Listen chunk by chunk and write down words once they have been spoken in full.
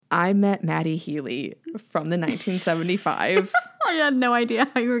I met Matty Healy from the 1975. I had no idea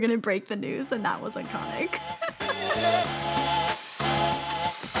how you were going to break the news, and that was iconic.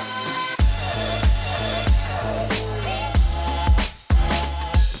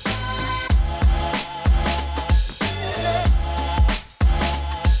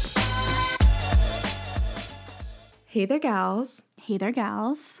 Hey there, gals. Hey there,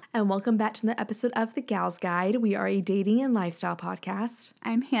 gals. And welcome back to the episode of The Gals Guide. We are a dating and lifestyle podcast.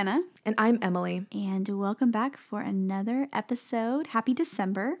 I'm Hannah. And I'm Emily. And welcome back for another episode. Happy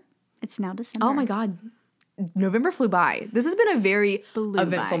December. It's now December. Oh my God. November flew by. This has been a very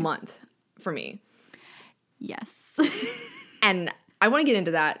eventful month for me. Yes. And I want to get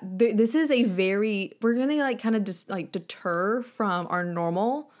into that. This is a very, we're going to kind of just deter from our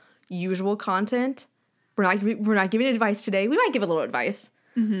normal, usual content. We're not giving advice today. We might give a little advice,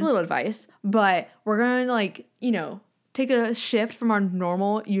 but we're going to take a shift from our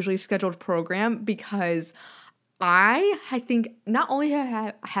normal, usually scheduled program because I think not only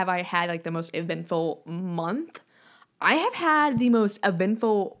have I had the most eventful month, I have had the most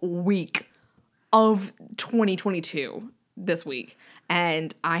eventful week of 2022 this week.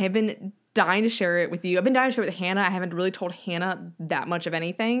 And I have been dying to share it with you. I've been dying to share it with Hannah. I haven't really told Hannah that much of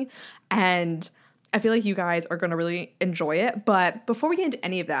anything. And I feel like you guys are going to really enjoy it. But before we get into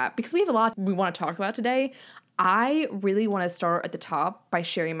any of that, because we have a lot we want to talk about today, I really want to start at the top by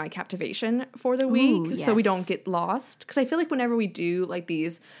sharing my captivation for the week so we don't get lost. Because I feel like whenever we do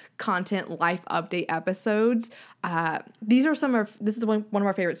these content life update episodes, this is one of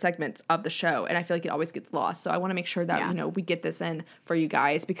our favorite segments of the show. And I feel like it always gets lost. So I want to make sure that, we get this in for you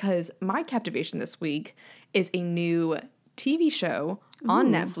guys because my captivation this week is a new TV show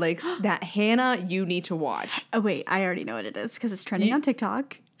on Netflix that Hannah, you need to watch. Oh, wait, I already know what it is because it's trending on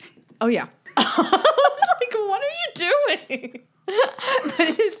TikTok. Oh, yeah. I was like, what are you doing?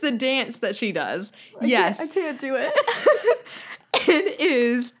 But it's the dance that she does. Yes. I can't do it. It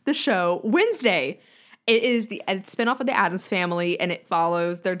is the show Wednesday. It is the spinoff of the Addams Family, and it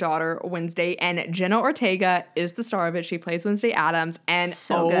follows their daughter, Wednesday, and Jenna Ortega is the star of it. She plays Wednesday Addams, and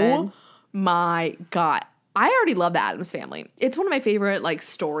good. My God. I already love the Addams Family. It's one of my favorite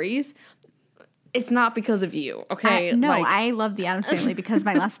stories. It's not because of you, okay? I love the Addams Family because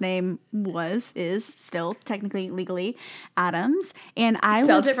my last name is still technically legally Addams, and I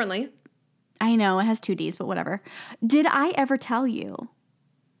spelled differently. I know it has 2 D's, but whatever. Did I ever tell you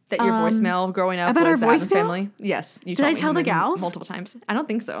that your voicemail growing up about was our the Addams voicemail? Family? Yes, you did. I tell the gals multiple times? I don't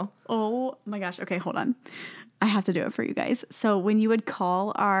think so. Oh my gosh! Okay, hold on. I have to do it for you guys. So when you would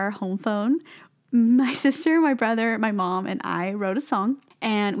call our home phone, my sister, my brother, my mom, and I wrote a song.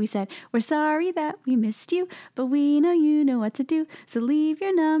 And we said, we're sorry that we missed you, but we know you know what to do. So leave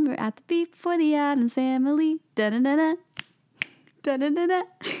your number at the beep for the Addams Family. Da-da-da-da. Da-da-da-da.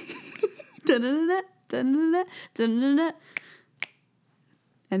 Da-da-da-da. Da-da-da-da. Da-da-da-da.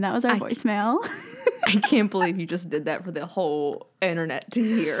 And that was our voicemail. I can't believe you just did that for the whole internet to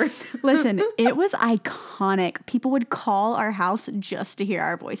hear. Listen, it was iconic. People would call our house just to hear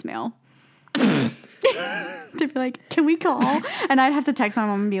our voicemail. They'd be like, can we call? And I'd have to text my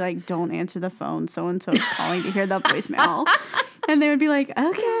mom and be like, don't answer the phone. So-and-so is calling to hear the voicemail. And they would be like,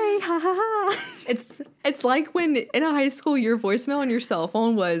 okay, ha ha ha. It's like when in high school your voicemail on your cell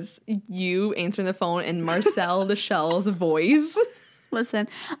phone was you answering the phone and Marcel the Shell's voice. Listen,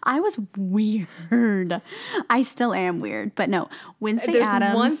 I was weird. I still am weird. But no, Wednesday Addams.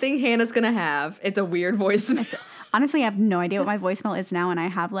 There's one thing Hannah's going to have. It's a weird voicemail. Honestly, I have no idea what my voicemail is now. And I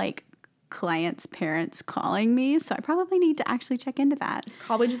have clients' parents calling me, so I probably need to actually check into that. It's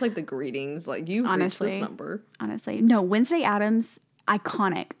probably just the greetings, you've reached this number. Honestly, no, Wednesday Addams,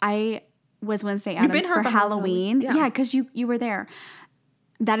 iconic. I was Wednesday Addams for Halloween. Yeah, because you were there.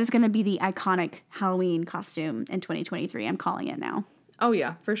 That is going to be the iconic Halloween costume in 2023. I'm calling it now. Oh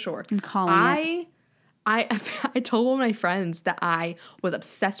yeah, for sure. I'm calling it. I told one of my friends that I was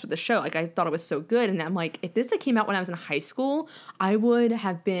obsessed with the show. I thought it was so good. And I'm like, if this came out when I was in high school, I would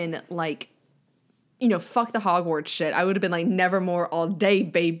have been fuck the Hogwarts shit. I would have been Nevermore all day,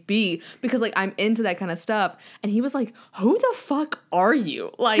 baby. Because I'm into that kind of stuff. And he was like, who the fuck are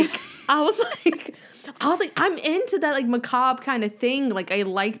you? I was like, I'm into that macabre kind of thing. I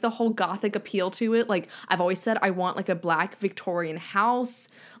like the whole gothic appeal to it. I've always said I want a black Victorian house.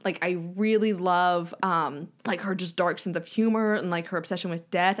 I really love her just dark sense of humor and her obsession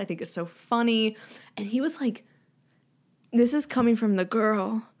with death. I think is so funny. And he was like, this is coming from the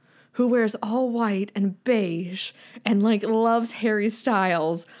girl who wears all white and beige and like loves Harry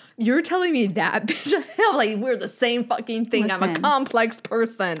Styles. You're telling me that, bitch? I'm like, we're the same fucking thing. Listen, I'm a complex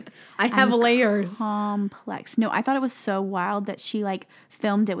person. I have layers. Complex. No, I thought it was so wild that she like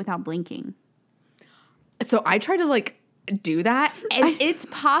filmed it without blinking. So I tried to like do that, and it's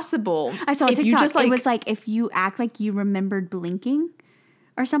possible. I saw a if TikTok. you just, like, it was like if you act like you remembered blinking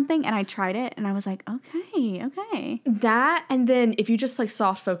or something, and I tried it, and I was like, okay. That, and then if you just like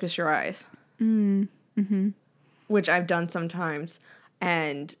soft focus your eyes, which I've done sometimes,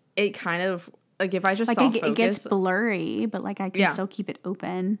 and it kind of like if I just Like soft it focus, gets blurry, but like I can still keep it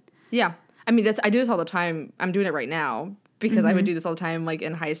open. Yeah, I mean I do this all the time. I'm doing it right now because I would do this all the time, like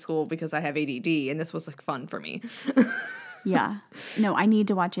in high school, because I have ADD, and this was like fun for me. Yeah. No, I need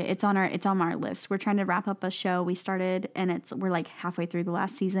to watch it. It's on our list. We're trying to wrap up a show we started, and we're like halfway through the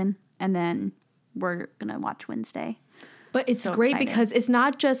last season, and then we're gonna watch Wednesday. But it's So great excited. because it's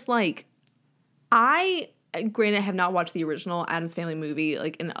not just like granted, have not watched the original Addams Family movie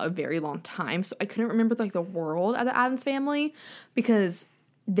like in a very long time, so I couldn't remember like the world of the Addams Family, because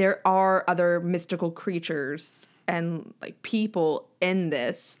there are other mystical creatures and like people in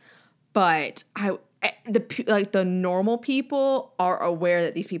this, but the normal people are aware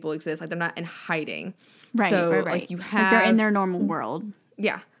that these people exist. Like they're not in hiding. Right. So right. like you have, like they're in their normal world.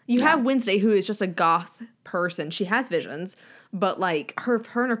 yeah. You have Wednesday, who is just a goth person. She has visions, but like her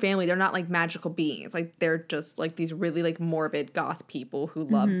and her family, they're not like magical beings. Like they're just like these really like morbid goth people who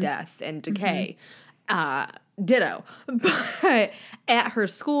love death and decay. Ditto. But at her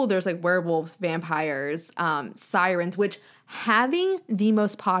school, there's like werewolves, vampires, sirens, which having the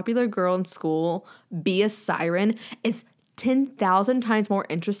most popular girl in school be a siren is 10,000 times more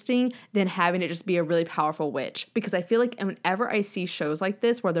interesting than having it just be a really powerful witch. Because I feel like whenever I see shows like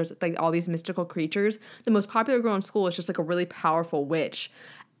this where there's like all these mystical creatures, the most popular girl in school is just like a really powerful witch.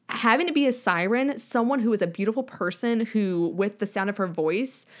 Having it be a siren, someone who is a beautiful person who, with the sound of her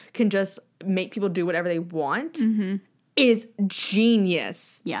voice, can just make people do whatever they want, is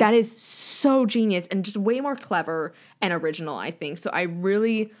genius. Yeah. That is so genius and just way more clever and original, I think. So I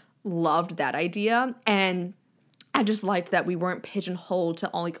really loved that idea. And I just liked that we weren't pigeonholed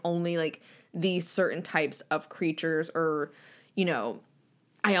to only like these certain types of creatures, or, you know,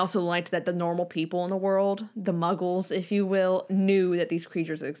 I also liked that the normal people in the world, the muggles, if you will, knew that these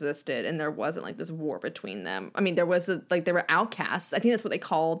creatures existed, and there wasn't like this war between them. I mean, there was they were outcasts. I think that's what they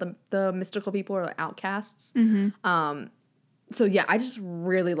call the mystical people, or like outcasts. So yeah, I just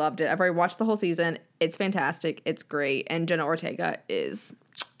really loved it. I've already watched the whole season. It's fantastic. It's great. And Jenna Ortega is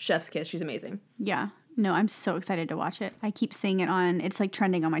chef's kiss. She's amazing. Yeah. No, I'm so excited to watch it. I keep seeing it it's like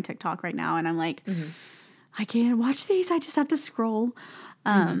trending on my TikTok right now, and I'm like, I can't watch these. I just have to scroll.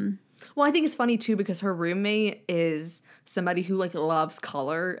 Well, I think it's funny too because her roommate is somebody who like loves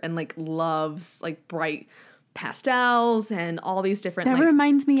color and like loves like bright pastels and all these different. That like,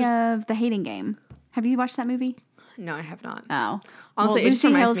 reminds me of The Hating Game. Have you watched that movie? No, I have not. Oh, Honestly, well, it just Lucy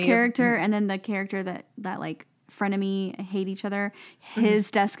reminds Hale's me character, and then the character that like frenemy hate each other. His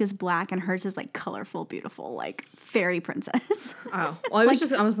desk is black, and hers is like colorful, beautiful, like fairy princess. Oh, well, I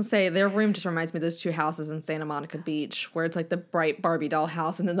was gonna say their room just reminds me of those two houses in Santa Monica Beach, where it's like the bright Barbie doll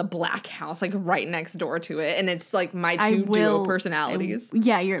house and then the black house like right next door to it, and it's like my two duo personalities.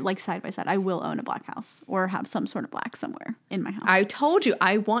 Yeah, you're like side by side. I will own a black house or have some sort of black somewhere in my house. I told you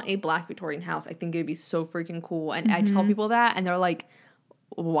I want a black Victorian house. I think it'd be so freaking cool, and I tell people that, and they're like,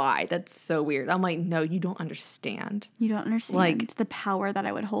 why? That's so weird. I'm like, no, you don't understand. You don't understand like the power that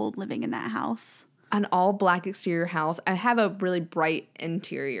I would hold living in that house. An all black exterior house. I have a really bright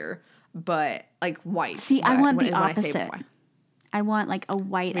interior, but like white. See, I want the opposite. Say white. I want like a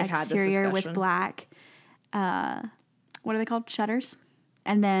white We've had this exterior with discussion. black, what are they called? Shutters.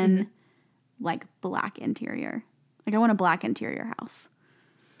 And then like black interior. Like I want a black interior house.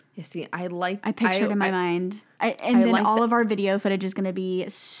 You see, I pictured in my mind. And then all of our video footage is going to be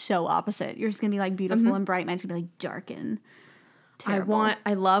so opposite. Yours is going to be like beautiful and bright. Mine's going to be like dark and terrible.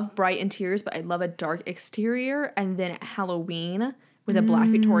 I love bright interiors, but I love a dark exterior. And then at Halloween with a black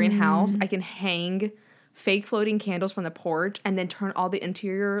Victorian house, I can hang fake floating candles from the porch and then turn all the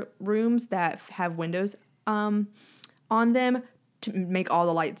interior rooms that have windows on them to make all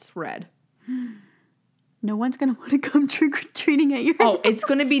the lights red. No one's going to want to come trick-or-treating at your house. Oh, it's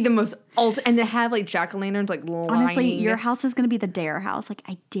going to be the most and they have like jack-o'-lanterns like lining. Honestly, your house is going to be the dare house. Like,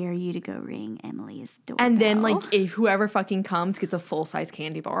 I dare you to go ring Emily's doorbell. And then like if whoever fucking comes gets a full-size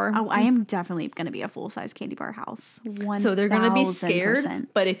candy bar. Oh, I am definitely going to be a full-size candy bar house. 1000%. So they're going to be scared,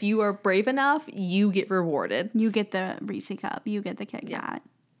 but if you are brave enough, you get rewarded. You get the Reese cup. You get the Kit Kat.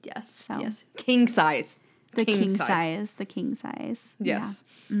 Yes. So. Yes. King size. The king size. The king size. Yes.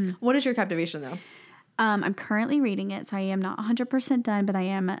 Yeah. What is your captivation, though? I'm currently reading it, so I am not 100% done, but I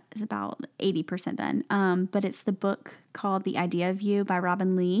am about 80% done. But it's the book called The Idea of You by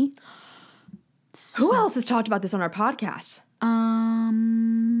Robin Lee. Who else has talked about this on our podcast?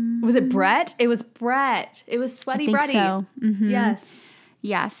 Was it Brett? It was Brett. It was Sweaty Bretty. So. Mm-hmm. Yes.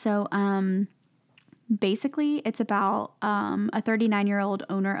 Yeah. So, basically, it's about a 39-year-old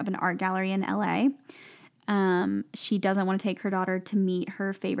owner of an art gallery in LA. She doesn't want to take her daughter to meet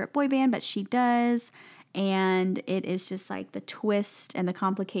her favorite boy band, but she does. And it is just like the twist and the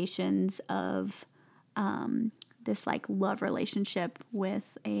complications of this like love relationship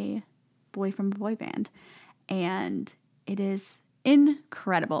with a boy from a boy band. And it is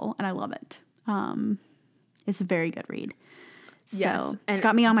incredible, and I love it. It's a very good read. Yes. So it's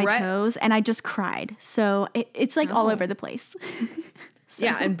got me on my toes, and I just cried. So it's like all over the place. So.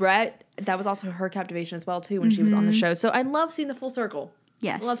 Yeah, and Brett, that was also her captivation as well, too, when she was on the show. So I love seeing the full circle.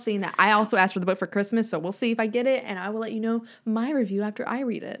 Yes. I love seeing that. I also asked for the book for Christmas, so we'll see if I get it, and I will let you know my review after I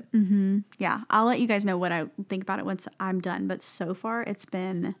read it. Mm-hmm. Yeah, I'll let you guys know what I think about it once I'm done. But so far, it's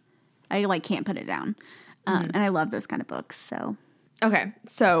been, I like can't put it down. And I love those kind of books, so. Okay,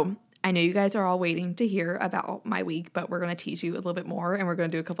 so I know you guys are all waiting to hear about my week, but we're going to teach you a little bit more, and we're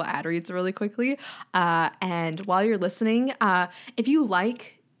going to do a couple of ad reads really quickly. And while you're listening, if you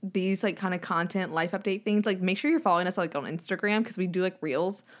like these like kind of content, life update things, like make sure you're following us like on Instagram, because we do like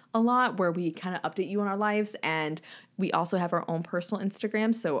reels a lot where we kind of update you on our lives, and we also have our own personal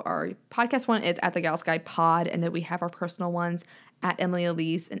Instagram. So our podcast one is at the Gal Sky Pod, and then we have our personal ones at Emily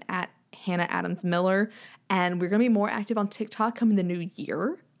Elise and at Hannah Adams Miller, and we're going to be more active on TikTok coming the new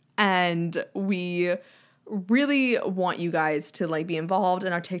year. And we really want you guys to like be involved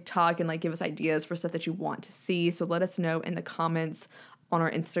in our TikTok and like give us ideas for stuff that you want to see. So let us know in the comments on our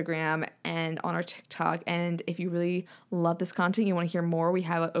Instagram and on our TikTok. And if you really love this content, you want to hear more, we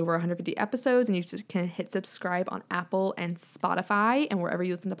have over 150 episodes, and you can hit subscribe on Apple and Spotify and wherever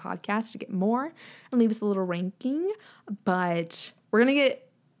you listen to podcasts to get more, and leave us a little ranking. But we're going to get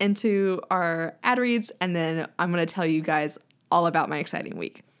into our ad reads, and then I'm going to tell you guys all about my exciting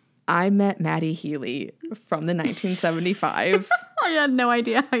week. I met Matty Healy from the 1975. I had no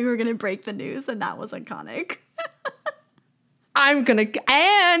idea how you were going to break the news, and that was iconic.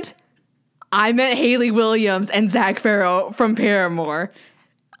 And I met Hayley Williams and Zach Farrow from Paramore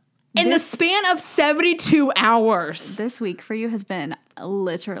in the span of 72 hours. This week for you has been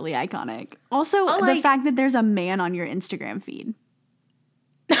literally iconic. Also, the fact that there's a man on your Instagram feed.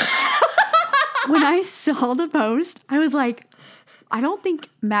 When I saw the post, I was like, I don't think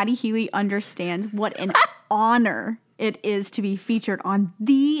Matty Healy understands what an honor it is to be featured on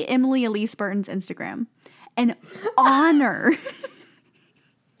the Emily Elise Burton's Instagram. An honor.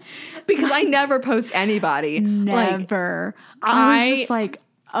 Because I never post anybody. Never. I was just like,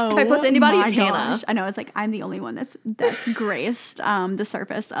 oh, if I post anybody, it's Hannah. I know. It's like, I'm the only one that's graced the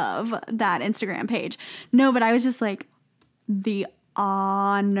surface of that Instagram page. No, but I was just like, the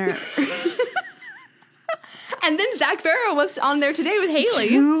honor. And then Zach Farrow was on there today with Hayley.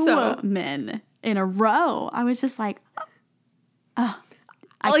 Two men in a row. I was just like, oh.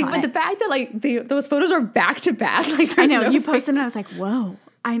 Like, but the fact that like those photos are back to back, like I know you posted, and I was like, whoa.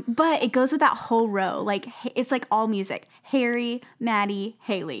 But it goes with that whole row. Like it's like all music. Harry, Matty,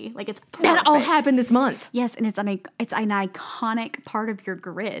 Hayley. Like it's perfect. That all happened this month. Yes, and it's an iconic part of your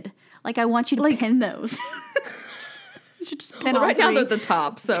grid. Like I want you to pin those. You should just pin all right now. They're three. at the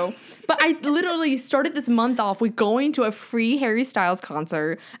top. So, but I literally started this month off with going to a free Harry Styles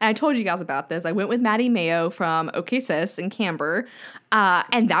concert, and I told you guys about this. I went with Maddie Mayo from OK Sis in Camber,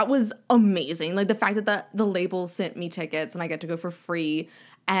 and that was amazing. Like the fact that the label sent me tickets and I got to go for free,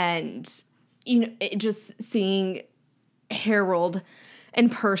 and just seeing Harold in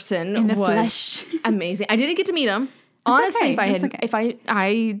person in the was flesh. Amazing. I didn't get to meet him. Honestly, okay.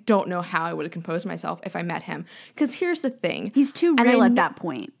 I don't know how I would have composed myself if I met him. Because here's the thing. He's too real at that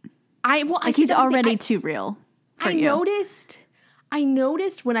point. He's already too real for you. I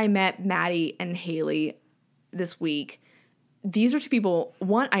noticed when I met Maddie and Hayley this week, these are two people.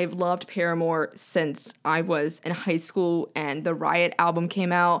 One, I've loved Paramore since I was in high school and the Riot album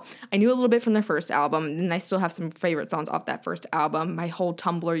came out. I knew a little bit from their first album, and I still have some favorite songs off that first album. My whole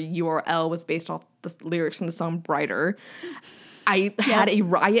Tumblr URL was based off the lyrics from the song Brighter. I had a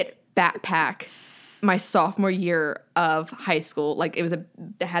Riot backpack my sophomore year of high school. Like it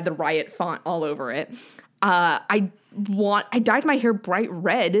had the Riot font all over it. I dyed my hair bright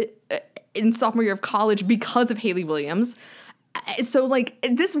red in sophomore year of college because of Hayley Williams. So, like,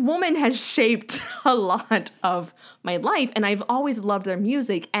 this woman has shaped a lot of my life, and I've always loved their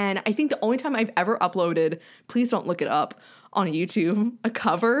music. And I think the only time I've ever uploaded, please don't look it up, on YouTube, a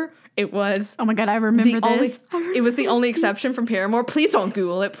cover, it was... Oh my God, I remember this. It was the only exception from Paramore. Please don't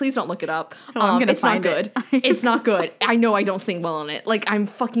Google it. Please don't look it up. Oh, I'm gonna it's find not good. It's not good. I know I don't sing well on it. Like, I'm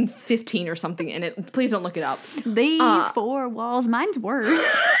fucking 15 or something in it. Please don't look it up. These four walls. Mine's worse.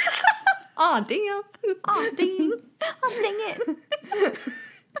 Aw, damn. Oh, dang. Oh, dang it.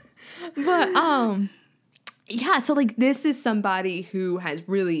 But, yeah, so, like, this is somebody who has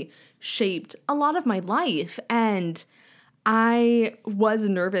really shaped a lot of my life, and I was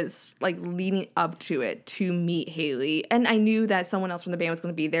nervous, like, leading up to it to meet Haley, and I knew that someone else from the band was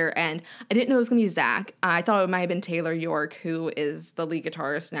going to be there, and I didn't know it was going to be Zach. I thought it might have been Taylor York, who is the lead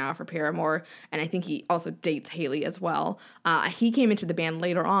guitarist now for Paramore, and I think he also dates Haley as well. He came into the band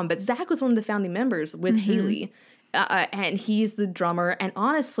later on, but Zach was one of the founding members with Haley, and he's the drummer, and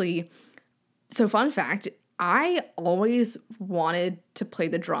honestly, so fun fact, I always wanted to play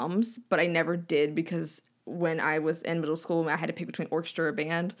the drums, but I never did because when I was in middle school, I had to pick between orchestra or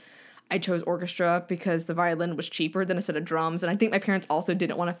band. I chose orchestra because the violin was cheaper than a set of drums, and I think my parents also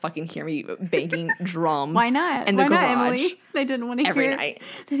didn't want to fucking hear me banging drums. Why not? In the Why garage not, Emily? They didn't want to every hear night.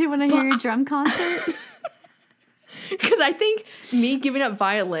 They didn't want to hear your drum concert. Because I think me giving up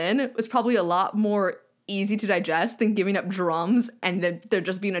violin was probably a lot more easy to digest than giving up drums and then there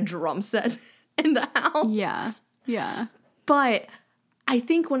just being a drum set in the house. Yeah. But I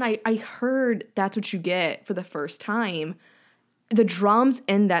think when I heard That's What You Get for the first time, the drums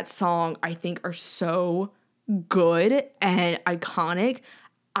in that song, I think, are so good and iconic.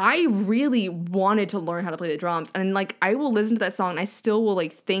 I really wanted to learn how to play the drums. And, like, I will listen to that song and I still will,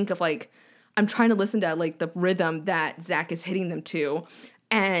 like, think of, like, I'm trying to listen to, like, the rhythm that Zach is hitting them to.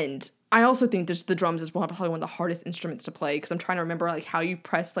 And I also think the drums is probably one of the hardest instruments to play because I'm trying to remember, like, how you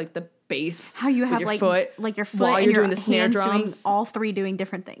press, like, the bass How you have, with your like, foot your foot while and you're your doing the snare hands drums. doing all three doing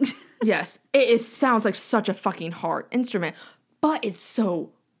different things. Yes. It sounds like such a fucking hard instrument, but it's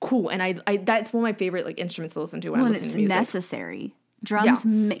so cool. And I that's one of my favorite, like, instruments to listen to when I'm listening to music. It's necessary. Drums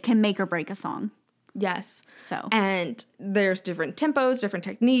can make or break a song. Yes. So. And there's different tempos, different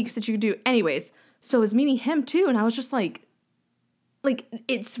techniques that you do. Anyways, so I was meeting him too, and I was just like,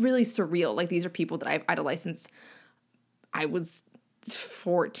 it's really surreal. Like, these are people that I've idolized since I was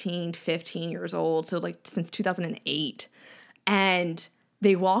 14, 15 years old. So, like, since 2008. And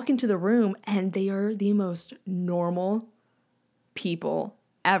they walk into the room, and they are the most normal people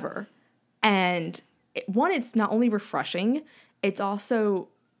ever. And it's not only refreshing, it's also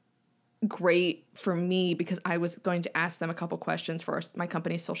great for me because I was going to ask them a couple questions for my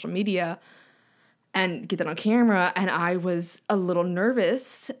company's social media and get that on camera, and I was a little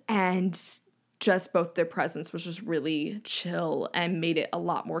nervous, and just both their presence was just really chill and made it a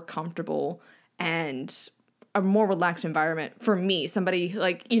lot more comfortable and a more relaxed environment for me. Somebody,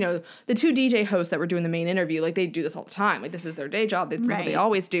 like, you know, the two DJ hosts that were doing the main interview, like, they do this all the time. Like, this is their day job. This is what they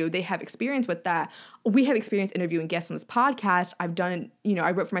always do. They have experience with that. We have experience interviewing guests on this podcast. I've done, you know,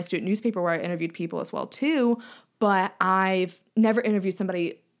 I wrote for my student newspaper where I interviewed people as well too, but I've never interviewed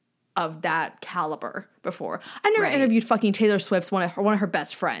somebody of that caliber before. I never interviewed fucking Taylor Swift's one of her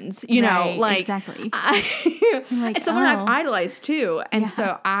best friends, you know, like, exactly. It's someone I've idolized too. And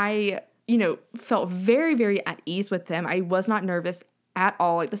so I, you know, felt very, very at ease with them. I was not nervous at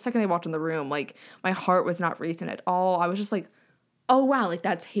all. Like, the second they walked in the room, like, my heart was not racing at all. I was just like, oh wow, like,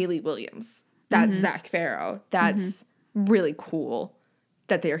 that's Haley Williams. That's Zach Farrow. That's really cool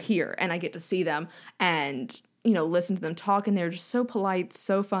that they're here and I get to see them and, you know, listen to them talk, and they're just so polite,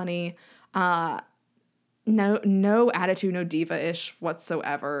 so funny. No attitude, no diva-ish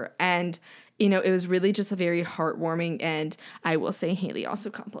whatsoever. And, you know, it was really just a very heartwarming, and I will say Haley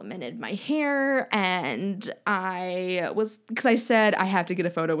also complimented my hair, and because I said I have to get a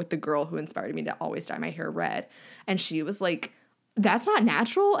photo with the girl who inspired me to always dye my hair red, and she was like, that's not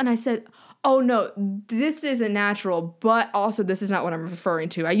natural, and I said, oh no, this isn't natural, but also this is not what I'm referring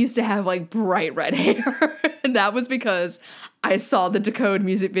to. I used to have, like, bright red hair, and that was because I saw the Decode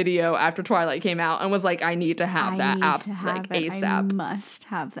music video after Twilight came out and was like, I need to have that ASAP. I must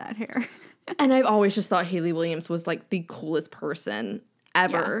have that hair. And I've always just thought Haley Williams was, like, the coolest person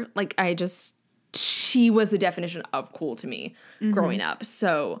ever. Yeah. Like, she was the definition of cool to me growing up.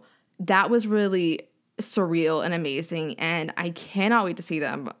 So that was really surreal and amazing, and I cannot wait to see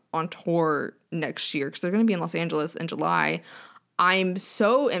them on tour next year because they're going to be in Los Angeles in July. I'm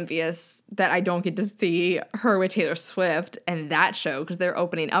so envious that I don't get to see her with Taylor Swift and that show because they're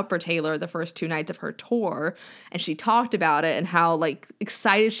opening up for Taylor the first 2 nights of her tour, and she talked about it and how, like,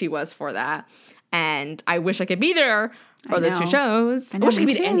 excited she was for that. And I wish I could be there Or those two shows. I wish it could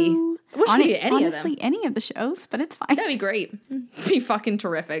me be any. too. Wish it could be any of them. Honestly, any of the shows, but it's fine. That'd be great. Be fucking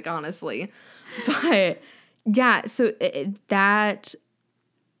terrific, honestly. But yeah, so that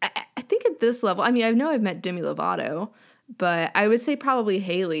I think at this level, I mean, I know I've met Demi Lovato, but I would say probably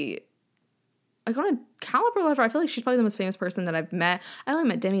Haley. Like on a caliber level, I feel like she's probably the most famous person that I've met. I only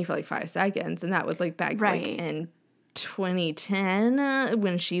met Demi for like 5 seconds, and that was like back like in 2010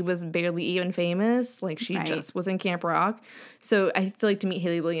 when she was barely even famous. Like she just was in Camp Rock. So I feel like to meet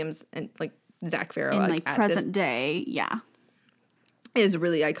Haley Williams and like Zach Farrow in like present day, is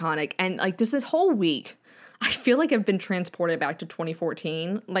really iconic. And like just this whole week, I feel like I've been transported back to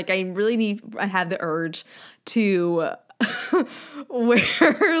 2014. Like I had the urge to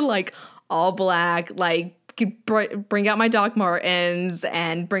wear like all black, like bring out my Doc Martens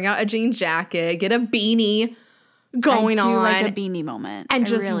and bring out a jean jacket, get a beanie going on. Like a beanie moment. And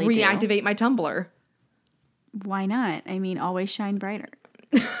just really reactivate my Tumblr. Why not? I mean, always shine brighter.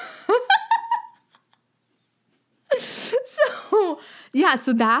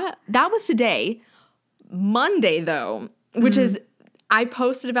 So that was today. Monday, though, which is, I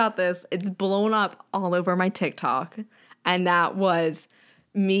posted about this. It's blown up all over my TikTok. And that was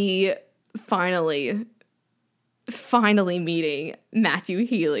me finally meeting Matthew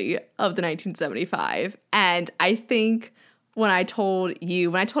Healy of the 1975. And I think when I told any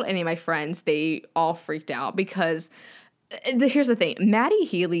of my friends, they all freaked out because here's the thing. Matty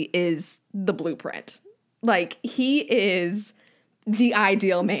Healy is the blueprint. Like, he is the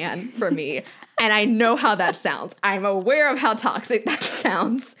ideal man for me. And I know how that sounds. I'm aware of how toxic that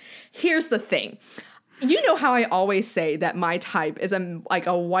sounds. Here's the thing. You know how I always say that my type is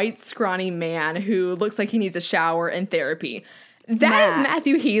a white, scrawny man who looks like he needs a shower and therapy. That is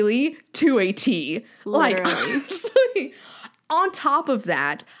Matthew Healy to a T. Literally. Like, honestly. On top of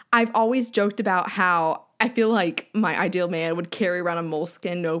that, I've always joked about how I feel like my ideal man would carry around a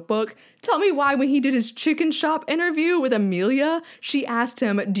moleskin notebook. Tell me why when he did his chicken shop interview with Amelia, she asked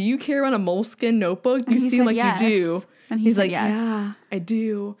him, do you carry around a moleskin notebook? You seem like you do. And he's like, yes. Yeah, I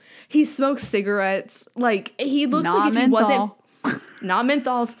do. He smokes cigarettes. Like, he looks like if he wasn't... Not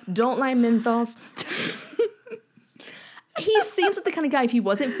menthols. Don't like menthols. He seems like the kind of guy, if he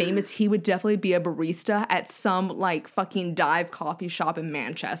wasn't famous, he would definitely be a barista at some, like, fucking dive coffee shop in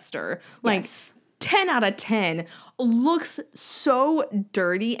Manchester. Like, 10 out of 10. Looks so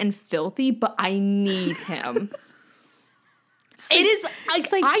dirty and filthy, but I need him. It is...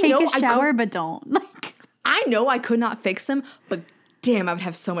 Like I take a shower, but don't. Like... I know I could not fix him, but damn, I would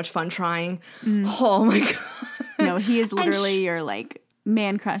have so much fun trying. Oh my God. No, he is literally your like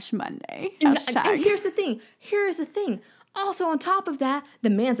man crush Monday. Hashtag. And here's the thing. Also on top of that,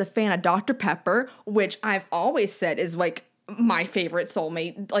 the man's a fan of Dr. Pepper, which I've always said is like my favorite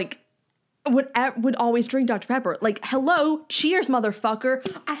soulmate. Like would always drink Dr. Pepper. Like, hello, cheers, motherfucker.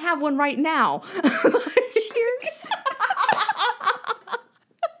 I have one right now. Cheers.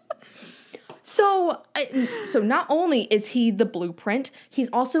 So not only is he the blueprint, he's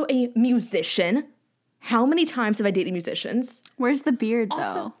also a musician. How many times have I dated musicians? Where's the beard,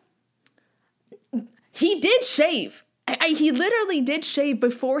 though? He did shave. He literally did shave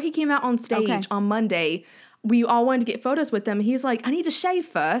before he came out on stage on Monday. We all wanted to get photos with him. He's like, I need to shave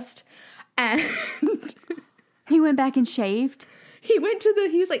first. And he went back and shaved? He went to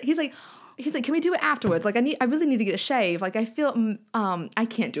he's like, can we do it afterwards? Like, I really need to get a shave. Like, I feel, I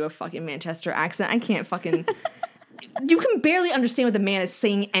can't do a fucking Manchester accent. I can't fucking, you can barely understand what the man is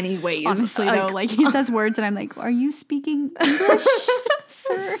saying anyways. Honestly, though, like, he says words and I'm like, are you speaking English,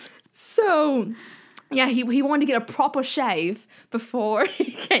 sir? So, yeah, he wanted to get a proper shave before he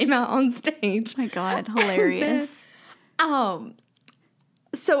came out on stage. Oh my God, hilarious.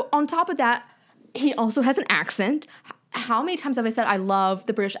 So, on top of that, he also has an accent. How many times have I said I love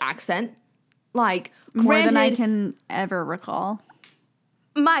the British accent? Like, more than I can ever recall.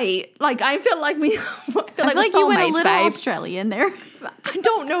 I feel like we. I feel like you went a little babe. Australian there. I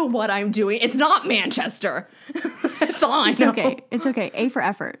don't know what I'm doing. It's not Manchester. That's all I know. Okay. It's okay. A for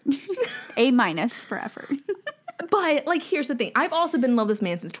effort. A minus for effort. But like, here's the thing. I've also been in love with this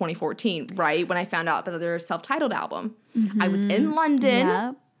man since 2014. Right when I found out about their self-titled album, I was in London.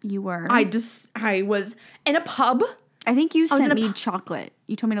 Yeah, you were. I was in a pub. I think you sent me chocolate.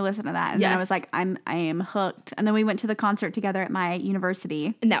 You told me to listen to that. And yes. then I was like, I am hooked. And then we went to the concert together at my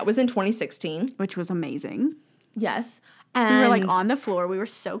university. And that was in 2016. Which was amazing. Yes. And we were like on the floor. We were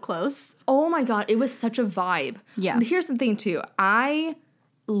so close. Oh my God. It was such a vibe. Yeah. And here's the thing too. I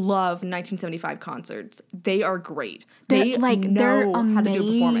love 1975 concerts. They are great. They're how to do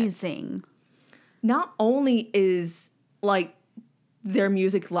a performance. Not only is like their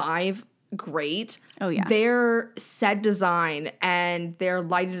music live great. Oh, yeah. Their set design and their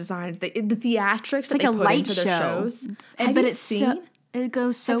light design, the theatrics that like they a put light into their show. shows. Have But you it's seen? it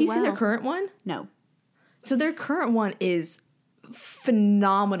goes so Have you well. seen their current one? No. So their current one is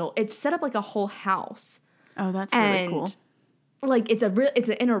phenomenal. It's set up like a whole house. Oh, that's really cool. Like it's an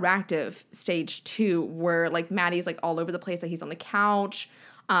interactive stage too, where like Matty's like all over the place. Like he's on the couch.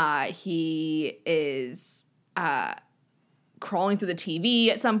 He is crawling through the TV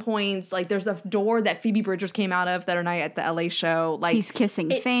at some points. Like there's a door that Phoebe Bridgers came out of that other night at the LA show. Like he's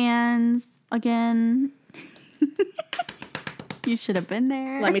kissing fans again. You should have been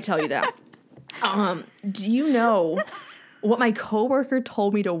there. Let me tell you that. Do you know what my coworker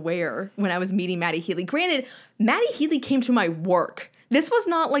told me to wear when I was meeting Matty Healy? Granted, Matty Healy came to my work. This was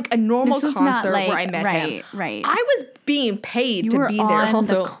not like a normal concert where I met him. Right. I was being paid You to were be there. on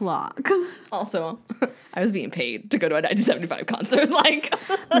Also, the clock. also, I was being paid to go to a 1975 concert. Like,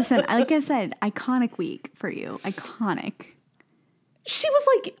 Listen, like I said, iconic week for you. Iconic. she was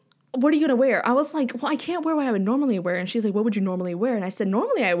like, "What are you gonna wear?" I was like, "Well, I can't wear what I would normally wear." And she's like, "What would you normally wear?" And I said,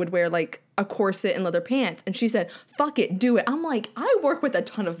 "Normally I would wear like a corset and leather pants." And she said, "Fuck it, do it." I'm like, I work with a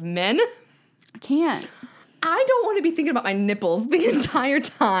ton of men. I can't. I don't want to be thinking about my nipples the entire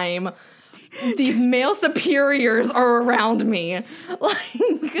time these male superiors are around me.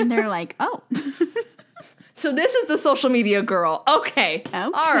 Like, And they're like, oh. so this is the social media girl. Okay.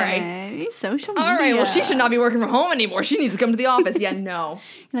 All right. Social media. All right. Well, she should not be working from home anymore. She needs to come to the office. Yeah, no.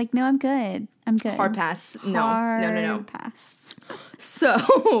 You're like, no, I'm good. I'm good. Hard pass. No. Hard pass.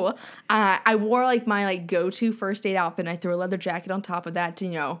 So I wore like my like go-to first date outfit, and I threw a leather jacket on top of that to,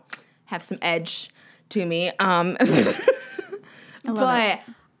 you know, have some edge to me. But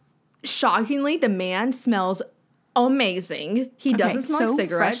shockingly, the man smells amazing. He doesn't smell like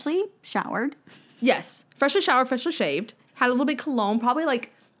cigarettes. Freshly showered. Yes. Freshly showered, freshly shaved. Had a little bit of cologne, probably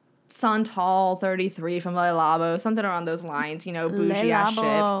like Santal 33 from Le Labo, something around those lines, you know, bougie ass shit.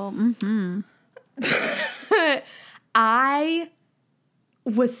 Mm-hmm. I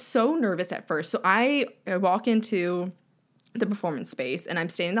was so nervous at first. So I walk into the performance space and I'm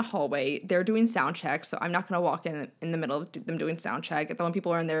standing in the hallway. They're doing sound check, so I'm not going to walk in the middle of them doing sound check. The only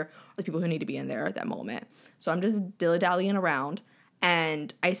people who are in there are the people who need to be in there at that moment. So I'm just dilly-dallying around,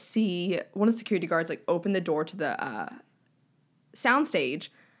 and I see one of the security guards like open the door to the sound stage,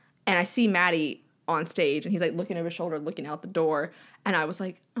 and I see Matty on stage, and he's like looking over his shoulder, looking out the door, and I was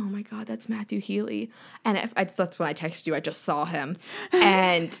like, oh my God, that's Matthew Healy. And that's when I texted you. I just saw him,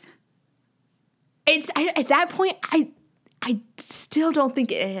 and at that point, I still don't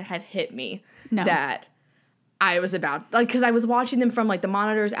think it had hit me that I was about, like, because I was watching them from, like, the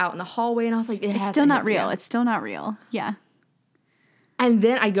monitors out in the hallway, and I was like, it's still not real. It's still not real. Yeah. And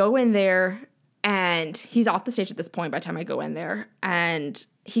then I go in there, and he's off the stage at this point by the time I go in there, and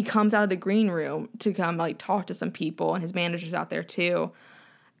he comes out of the green room to come, like, talk to some people, and his manager's out there, too.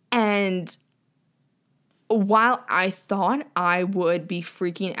 And while I thought I would be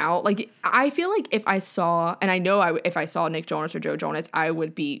freaking out, like, I feel like if I saw, and I know if I saw Nick Jonas or Joe Jonas,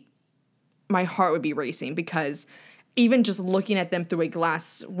 my heart would be racing, because even just looking at them through a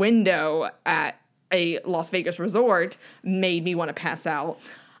glass window at a Las Vegas resort made me want to pass out.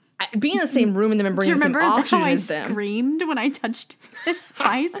 Being in the same room and them and bringing some oxygen how I with them. screamed when I touched his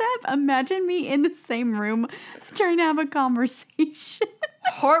bicep? Imagine me in the same room trying to have a conversation.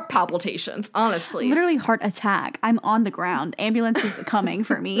 Heart palpitations, honestly. Literally heart attack. I'm on the ground. Ambulance is coming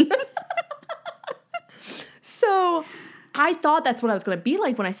for me. So I thought that's what I was going to be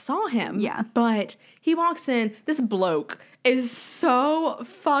like when I saw him. Yeah. But he walks in. This bloke is so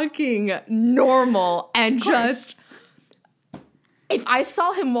fucking normal and just... If I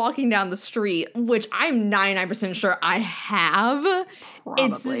saw him walking down the street, which I'm 99% sure I have,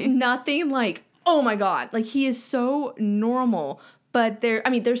 It's nothing like, oh my God. Like, he is so normal. But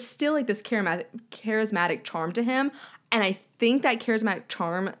there's still like this charismatic charm to him. And I think that charismatic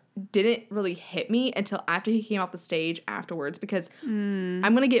charm didn't really hit me until after he came off the stage afterwards, because I'm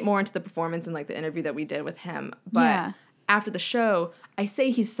going to get more into the performance and like the interview that we did with him. But after the show, I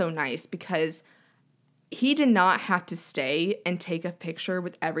say he's so nice because he did not have to stay and take a picture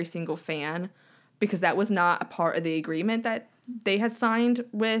with every single fan, because that was not a part of the agreement that they had signed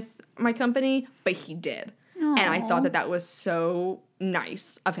with my company, but he did. Aww. And I thought that was so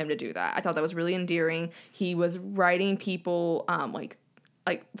nice of him to do that. I thought that was really endearing. He was writing people like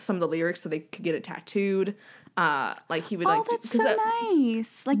some of the lyrics so they could get it tattooed. Like he would that's so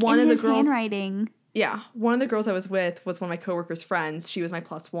nice. Like one in his handwriting. Yeah, one of the girls I was with was one of my coworkers' friends. She was my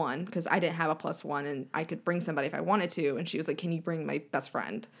 +1 because I didn't have a +1 and I could bring somebody if I wanted to. And she was like, "Can you bring my best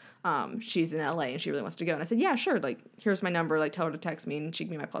friend? She's in LA and she really wants to go." And I said, "Yeah, sure. Like, here's my number. Like, tell her to text me and she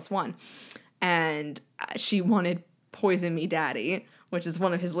can be my +1." And she wanted "Poison Me, Daddy," which is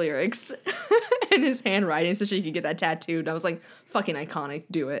one of his lyrics in his handwriting, so she could get that tattooed. And I was like, "Fucking iconic,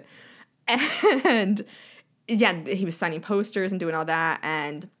 do it." And yeah, he was signing posters and doing all that,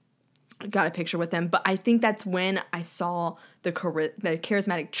 and got a picture with him. But I think that's when I saw the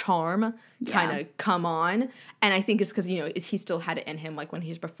charismatic charm kind of come on. And I think it's because, he still had it in him, like, when he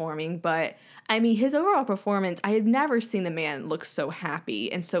was performing. But, I mean, his overall performance, I had never seen the man look so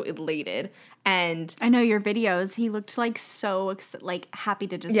happy and so elated. And I know your videos, he looked like so, like, happy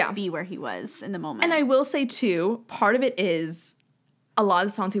to just be where he was in the moment. And I will say, too, part of it is a lot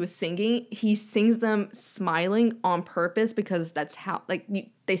of the songs he was singing, he sings them smiling on purpose because that's how, like,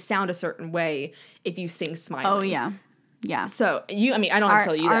 they sound a certain way if you sing smiling. Oh, yeah. Yeah. So, I don't have to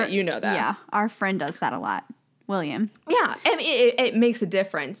tell you that. You know that. Yeah. Our friend does that a lot. William. Yeah. I mean, it makes a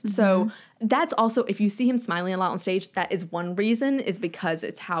difference. Mm-hmm. So, that's also, if you see him smiling a lot on stage, that is one reason, is because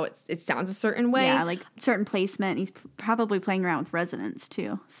it's how it sounds a certain way. Yeah, like certain placement. He's probably playing around with resonance,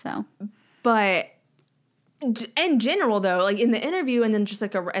 too. So. But in general, though, like in the interview and then just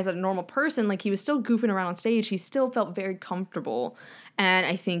like as a normal person, like he was still goofing around on stage. He still felt very comfortable and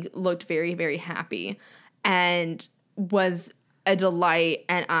I think looked very, very happy and was a delight.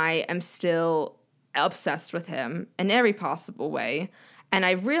 And I am still obsessed with him in every possible way. And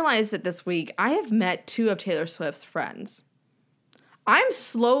I've realized that this week I have met 2 of Taylor Swift's friends. I'm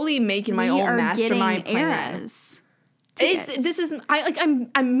slowly making my own mastermind plan.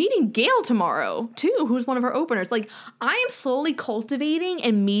 I'm meeting Gail tomorrow too, who's one of her openers. Like, I am slowly cultivating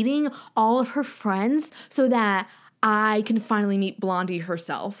and meeting all of her friends so that I can finally meet Blondie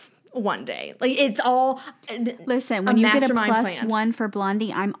herself one day. Like, it's all listen. When you get a +1 for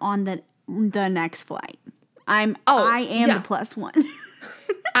Blondie, I'm on the next flight. I am the +1.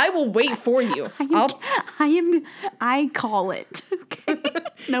 I will wait for you. I call it. Okay.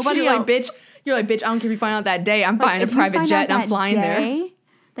 Nobody else. You're like, bitch, I don't care if you find out that day. I'm buying a private jet and I'm flying there.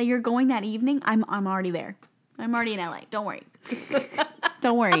 That you're going that evening, I'm already there. I'm already in LA. Don't worry.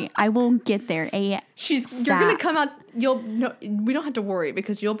 Don't worry. I will get there. You're going to come out. We don't have to worry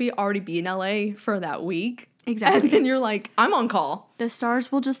because you'll already be in LA for that week. Exactly. And then you're like, I'm on call. The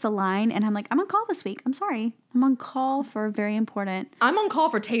stars will just align and I'm like, I'm on call this week. I'm sorry. I'm on call for a very important. I'm on call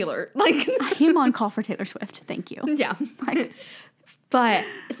for Taylor. Like, I am on call for Taylor Swift. Thank you. Yeah. But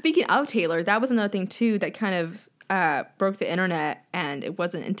speaking of Taylor, that was another thing, too, that kind of broke the internet, and it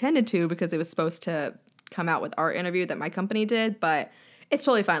wasn't intended to because it was supposed to come out with our interview that my company did, but it's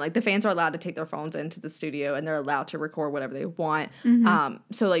totally fine. Like, the fans are allowed to take their phones into the studio, and they're allowed to record whatever they want. Mm-hmm.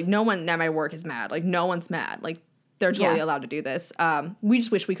 So, like, no one at my work is mad. Like, no one's mad. Like, they're totally allowed to do this. We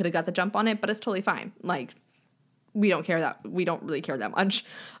just wish we could have got the jump on it, but it's totally fine. Like, we don't really care that much.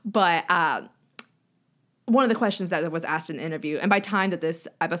 But one of the questions that was asked in the interview, and by time that this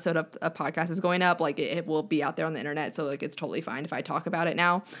episode of a podcast is going up, like, it will be out there on the internet, so, like, it's totally fine if I talk about it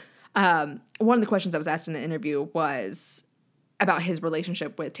now. One of the questions that was asked in the interview was about his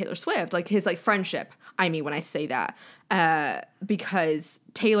relationship with Taylor Swift, like, his, like, friendship, I mean, when I say that, because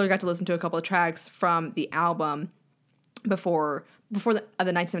Taylor got to listen to a couple of tracks from the album before the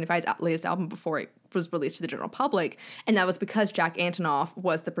 1975's latest album, before it was released to the general public, and that was because Jack Antonoff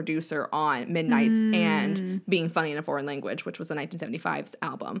was the producer on Midnights and Being Funny in a Foreign Language, which was the 1975's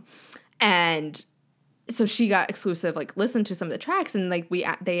album. And so she got exclusive, like, listen to some of the tracks, and, like,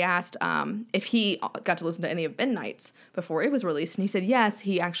 they asked if he got to listen to any of Midnights before it was released, and he said yes,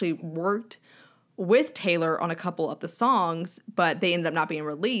 he actually worked with Taylor on a couple of the songs, but they ended up not being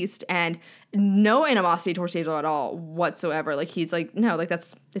released, and no animosity towards Taylor at all whatsoever. Like, he's like, no, like,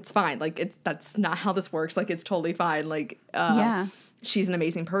 it's fine. Like, that's not how this works. Like, it's totally fine. Like, she's an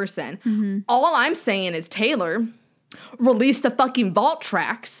amazing person. Mm-hmm. All I'm saying is, Taylor, release the fucking vault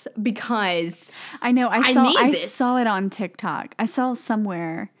tracks, because I know I saw it on TikTok. I saw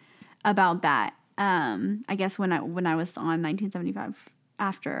somewhere about that. I guess when I was on 1975.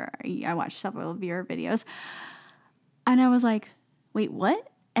 After I watched several of your videos, and I was like, wait,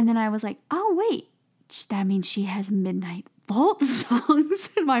 what? And then I was like, oh, wait, that means she has Midnight Vault songs.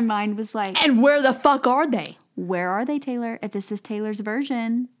 And my mind was like, and where the fuck are they? Where are they, Taylor? If this is Taylor's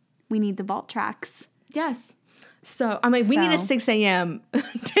version, we need the vault tracks. Yes. So I'm like, we need a 6 a.m.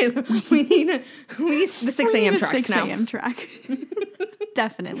 Taylor. We need the 6 a.m. tracks now. 6 a.m. track.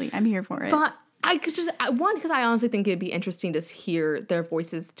 Definitely. I'm here for it. But I could just, because I honestly think it'd be interesting to hear their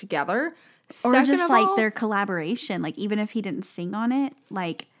voices together. Or just, like, their collaboration. Like, even if he didn't sing on it,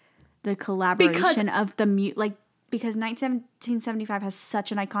 like, the collaboration of the because 1975 has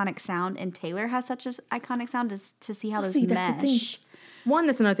such an iconic sound and Taylor has such an iconic sound to see how those mesh. That's the thing. One,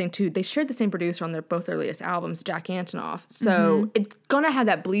 that's another thing too. They shared the same producer on both their latest albums, Jack Antonoff. So it's gonna have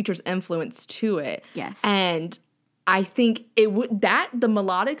that Bleachers influence to it. Yes. And I think it would the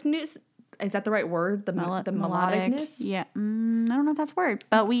melodicness, is that the right word? The melodicness? Yeah. I don't know if that's a word,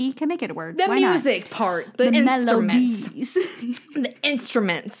 but we can make it a word. The Why music not? part, the instruments. The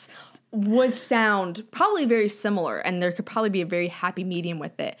instruments would sound probably very similar, and there could probably be a very happy medium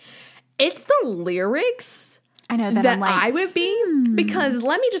with it. It's the lyrics I know that I would be, because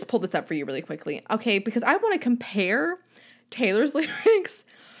let me just pull this up for you really quickly, okay? Because I want to compare Taylor's lyrics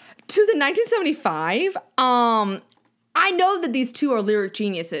to the 1975. I know that these two are lyric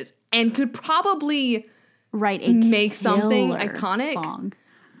geniuses and could probably make something iconic. Song.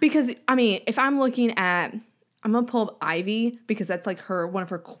 Because, I mean, if I'm looking at, I'm going to pull up Ivy, because that's like one of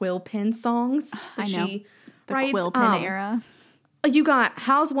her quill pen songs. I know. The writes, quill pen era. You got,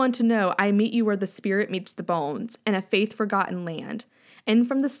 how's one to know, I meet you where the spirit meets the bones, in a faith-forgotten land. And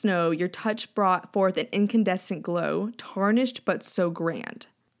from the snow, your touch brought forth an incandescent glow, tarnished but so grand.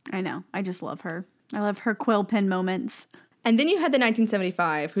 I know. I just love her. I love her quill pen moments. And then you had the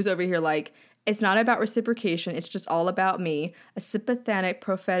 1975, who's over here like, it's not about reciprocation, it's just all about me. A sympathetic,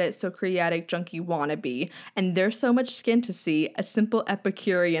 prophetic, Socratic junkie wannabe. And there's so much skin to see, a simple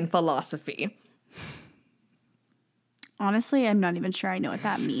Epicurean philosophy. Honestly, I'm not even sure I know what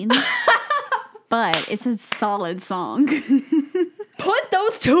that means. But it's a solid song. Put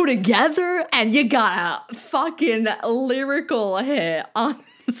those two together and you got a fucking lyrical hit,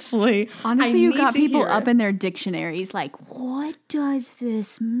 honestly. Honestly, you got people up in their dictionaries like, what does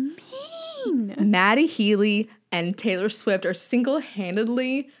this mean? Matty Healy and Taylor Swift are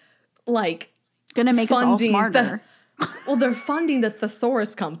single-handedly, like, gonna make us all smarter. They're funding the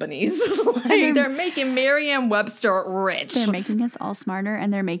thesaurus companies. They're making Merriam-Webster rich. They're making us all smarter,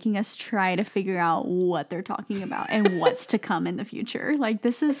 and they're making us try to figure out what they're talking about and what's to come in the future. Like,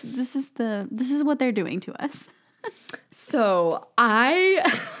 this is what they're doing to us. So I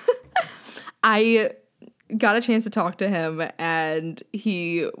got a chance to talk to him, and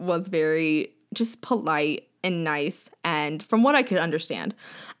he was very just polite and nice, and from what I could understand.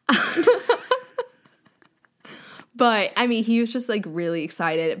 But, I mean, he was just, like, really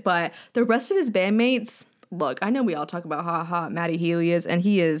excited. But the rest of his bandmates, look, I know we all talk about how hot Matty Healy is, and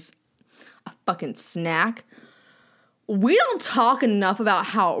he is a fucking snack. We don't talk enough about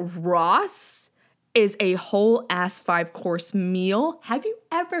how Ross is a whole-ass 5-course meal. Have you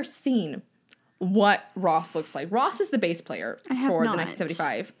ever seen what Ross looks like? Ross is the bass player for the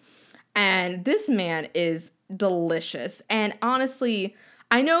 1975. And this man is delicious. And honestly,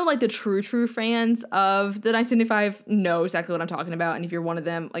 I know, like, the true fans of the 1975 know exactly what I'm talking about. And if you're one of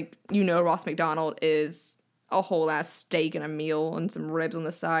them, like, you know Ross McDonald is a whole-ass steak and a meal and some ribs on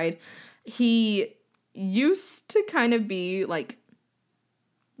the side. He used to kind of be, like,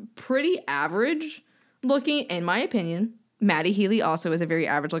 pretty average looking, in my opinion. Matty Healy also is a very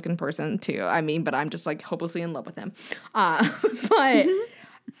average-looking person, too. I mean, but I'm just, like, hopelessly in love with him. But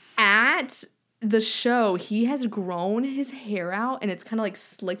at the show, he has grown his hair out, and it's kind of, like,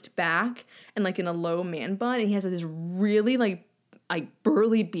 slicked back and, like, in a low man bun, and he has this really, like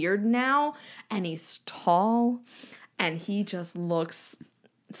burly beard now, and he's tall, and he just looks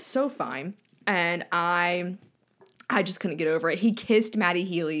so fine, and I just couldn't get over it. He kissed Matty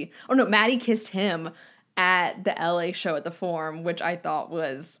Healy. Oh, no, Matty kissed him at the LA show at the Forum, which I thought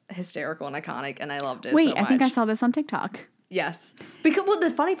was hysterical and iconic, and I loved it so much. Wait, I think I saw this on TikTok. Yes. Because, well,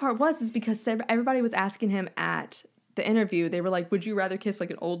 the funny part was because everybody was asking him at the interview, they were like, would you rather kiss,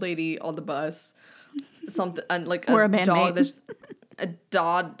 like, an old lady on the bus, something, like, or a dog that's a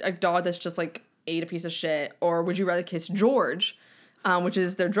dog that's just, like, ate a piece of shit, or would you rather kiss George, which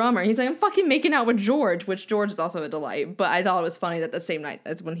is their drummer? And he's like, I'm fucking making out with George, which George is also a delight. But I thought it was funny that the same night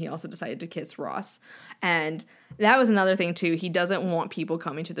that's when he also decided to kiss Ross. And that was another thing, too. He doesn't want people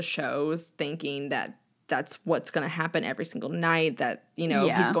coming to the shows thinking that that's what's going to happen every single night, that, you know,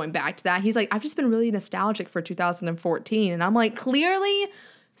 he's going back to that. He's like, I've just been really nostalgic for 2014. And I'm like, clearly,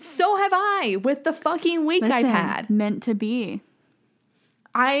 so have I with the fucking week I've had. Meant to be.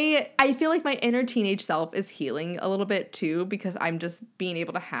 I feel like my inner teenage self is healing a little bit, too, because I'm just being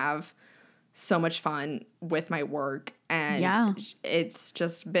able to have so much fun with my work. And it's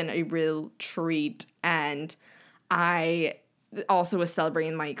just been a real treat. And I also was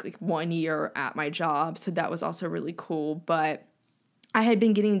celebrating my, like, 1 year at my job, so that was also really cool. But I had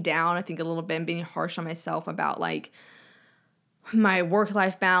been getting down, I think, a little bit, and being harsh on myself about, like, my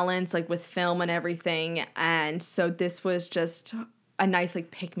work-life balance, like, with film and everything. And so this was just a nice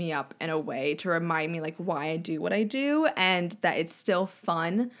like pick me up in a way to remind me like why I do what I do and that it's still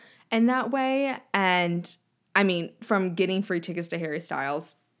fun in that way. And I mean, from getting free tickets to Harry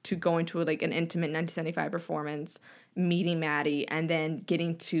Styles to going to like an intimate 1975 performance, meeting MATTY, and then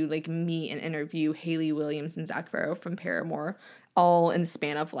getting to like meet and interview Hayley Williams and Zach Farrow from Paramore, all in the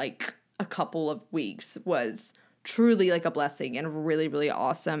span of like a couple of weeks, was truly like a blessing and really, really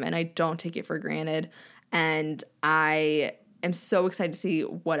awesome. And I don't take it for granted. And I am so excited to see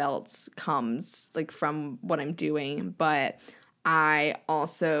what else comes like from what I'm doing. But I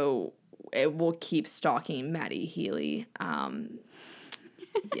also will keep stalking MATTY Healy.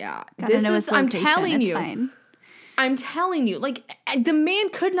 Yeah. This is, I'm telling you. Fine. I'm telling you, like, the man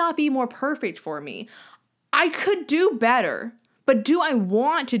could not be more perfect for me. I could do better. But do I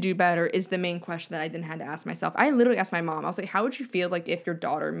want to do better is the main question that I then had to ask myself. I literally asked my mom, I was like, how would you feel like if your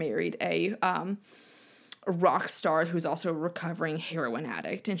daughter married a rock star who's also a recovering heroin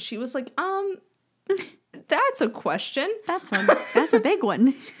addict? And she was like, that's a question. That's a big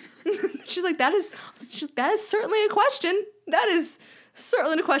one. She's like, that is certainly a question. That is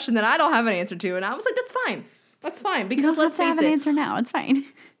certainly a question that I don't have an answer to. And I was like, that's fine. That's fine. Because let's face it. I have an answer now. It's fine.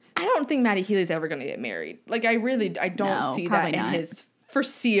 I don't think MATTY Healy's ever going to get married. Like, I don't see that in his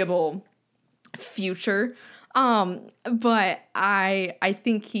foreseeable future. But I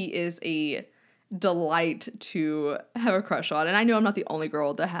think he is a delight to have a crush on. And I know I'm not the only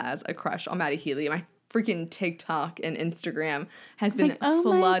girl that has a crush on MATTY Healy. My freaking TikTok and Instagram has been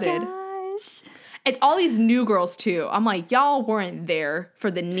flooded. Oh my gosh. It's all these new girls, too. I'm like, y'all weren't there for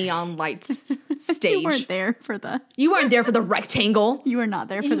the neon lights stage. You weren't there for You weren't there for the rectangle. You were not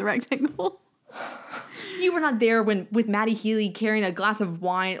there for the rectangle. You were not there with MATTY Healy carrying a glass of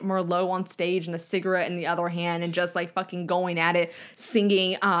wine, Merlot on stage and a cigarette in the other hand and just, like, fucking going at it,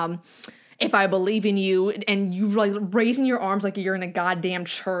 singing, If I Believe in You, and you like raising your arms like you're in a goddamn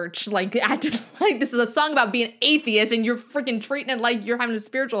church, like acting like this is a song about being atheist, and you're freaking treating it like you're having a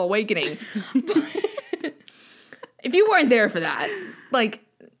spiritual awakening. If you weren't there for that, like,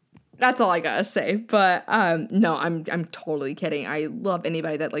 that's all I gotta say. But no, I'm totally kidding. I love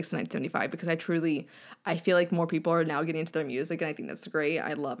anybody that likes 1975 because I feel like more people are now getting into their music, and I think that's great.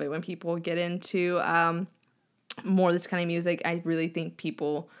 I love it when people get into more of this kind of music. I really think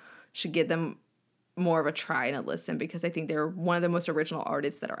people should give them more of a try and a listen because I think they're one of the most original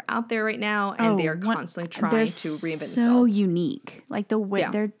artists that are out there right now, and they are constantly trying to reinvent themselves. So unique, like the way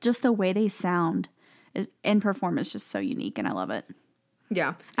they're just the way they sound and perform is just so unique, and I love it.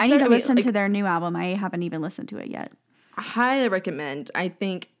 Yeah, I need to listen to their new album. I haven't even listened to it yet. I highly recommend. I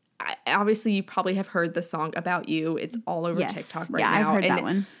think obviously you probably have heard the song About You. It's all over TikTok right now. Yeah, I've heard that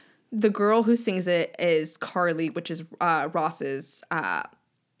one. The girl who sings it is Carly, which is Ross's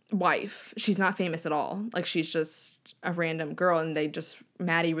wife. She's not famous at all. Like, she's just a random girl, and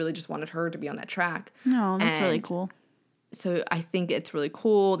MATTY really just wanted her to be on that track. No, that's really cool. So I think it's really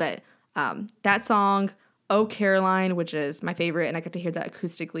cool that that song, Oh Caroline, which is my favorite, and I got to hear that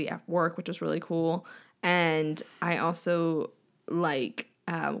acoustically at work, which was really cool. And I also like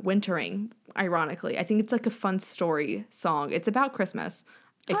Wintering, ironically. I think it's like a fun story song. It's about Christmas,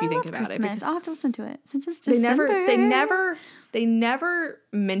 if you think about Christmas. I'll have to listen to it since it's December. They never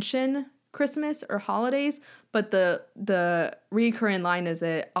mention Christmas or holidays, but the recurring line is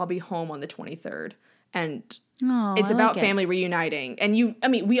that I'll be home on the 23rd. And it's about family reuniting. And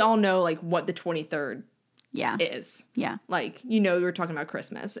we all know like what the 23rd is. Yeah. Like, you're talking about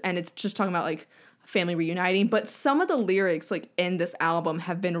Christmas, and it's just talking about like family reuniting. But some of the lyrics like in this album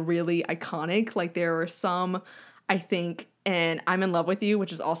have been really iconic. Like, there are some, I think, in I'm in Love with You,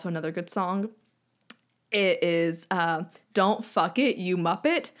 which is also another good song. It is Don't Fuck It, You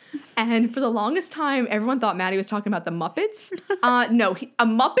Muppet. And for the longest time, everyone thought MATTY was talking about the Muppets. No, a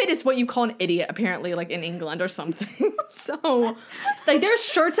Muppet is what you call an idiot, apparently, like in England or something. So, like, there's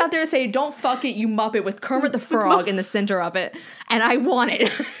shirts out there that say, Don't Fuck It, You Muppet, with Kermit the Frog in the center of it. And I want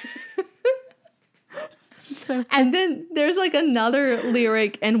it. And then there's like another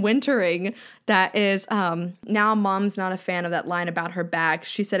lyric in Wintering that is, now Mom's not a fan of that line about her back.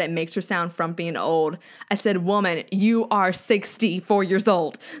 She said it makes her sound frumpy and old. I said, woman, you are 64 years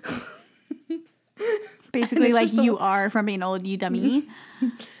old. Basically, like, you are frumpy and old, you dummy.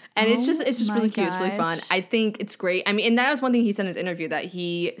 And it's just really cute. It's really fun. I think it's great. I mean, and that was one thing he said in his interview, that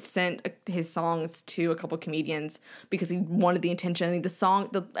he sent his songs to a couple comedians because he wanted the attention. I think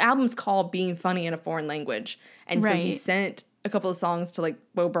the album's called Being Funny in a Foreign Language. And so he sent a couple of songs to like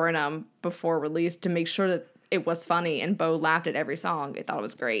Bo Burnham before release to make sure that it was funny. And Bo laughed at every song. I thought it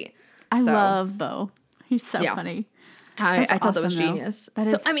was great. I love Bo. He's so funny. I thought that was awesome, though. genius. That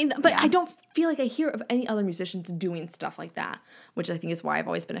So is- I mean, but yeah. I don't feel like I hear of any other musicians doing stuff like that, which I think is why I've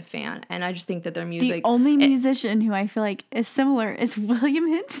always been a fan. And I just think that their The music. only musician who I feel like is similar is William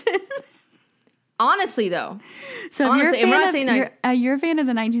Hinson. Honestly, though, So if honestly, and we're not saying you're, that. you're a fan of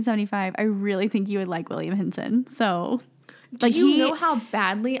the 1975, I really think you would like William Hinson. So, Do you know how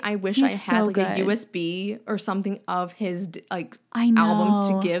badly I wish I he's had so like a good. USB or something of his like I know,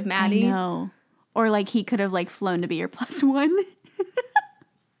 album to give Maddie? I know. Or like he could have like flown to be your plus one.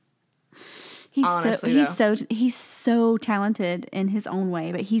 Honestly, He's so talented in his own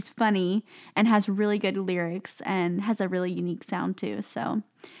way, but he's funny and has really good lyrics and has a really unique sound too. So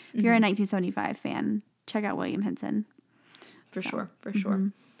if you're a 1975 fan, check out William Hinson. For sure.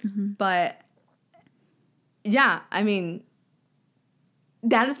 But yeah, I mean,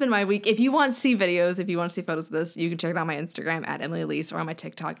 that has been my week. If you want to see videos, if you want to see photos of this, you can check it out on my Instagram at Emily Elise or on my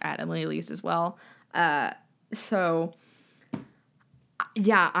TikTok at Emily Elise as well. So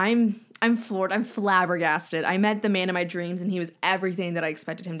yeah, I'm floored. I'm flabbergasted. I met the man of my dreams, and he was everything that I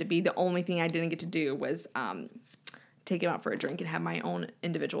expected him to be. The only thing I didn't get to do was take him out for a drink and have my own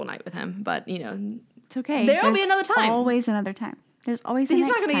individual night with him. But you know, It's okay. There'll be another time. Always another time. There's always a he's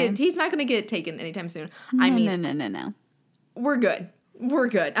next time. He's not gonna get taken anytime soon. No. We're good. We're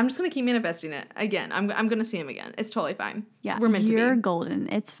good. I'm just gonna keep manifesting it again. I'm gonna see him again. It's totally fine. Yeah, we're meant to be. You're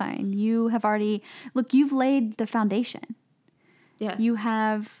golden. It's fine. You have already you've laid the foundation. Yes. You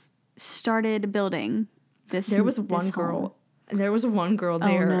have started building this. There was this one home. girl. There was one girl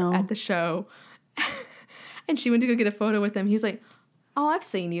there no. at the show, and she went to go get a photo with him. He's like, "Oh, I've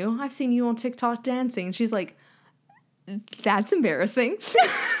seen you. I've seen you on TikTok dancing." And she's like, "That's embarrassing."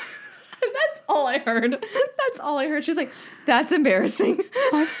 That's all I heard. She's like, "That's embarrassing."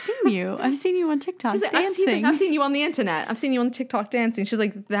 I've seen you. I've seen you on TikTok He's like, dancing. I've seen you on the internet. I've seen you on TikTok dancing. She's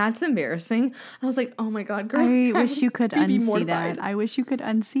like, "That's embarrassing." I was like, "Oh my God, girl." I wish you could I'd be unsee mortified. that. I wish you could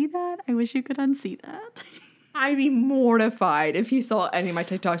unsee that. I'd be mortified if he saw any of my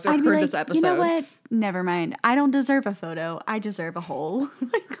TikToks or I'd be heard like, this episode. you know what? Never mind. I don't deserve a photo. I deserve a hole.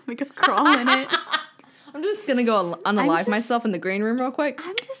 Let me go crawl in it. I'm just gonna go unalive myself in the green room real quick.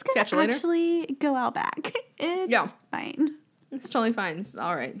 I'm just gonna Catch you later. actually go out back. It's fine. It's totally fine. It's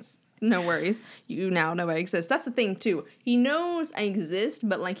all right. No worries. You now know I exist. That's the thing too. He knows I exist,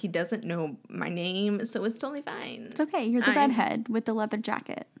 but like he doesn't know my name, so it's totally fine. It's okay. You're the redhead with the leather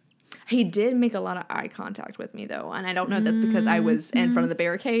jacket. He did make a lot of eye contact with me though, and I don't know if that's because I was in front of the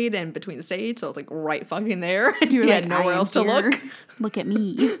barricade and between the stage, so I was like right fucking there. You were he like, had nowhere I am else to here. look. Look at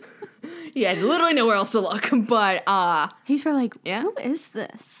me. He had literally nowhere else to look. But He's probably like, Yeah. who is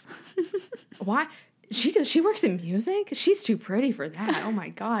this? why? She works in music? She's too pretty for that. Oh my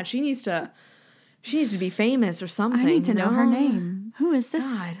God. She needs to be famous or something. I need to know her no? name. Who is this?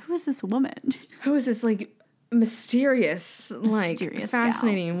 God. Who is this woman? Who is this like mysterious Mysterious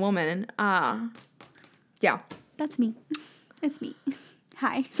fascinating woman? Yeah. That's me. It's me.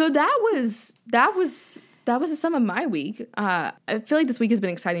 Hi. So that was the sum of my week. I feel like this week has been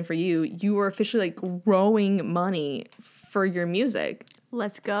exciting for you. You were officially like growing money for your music.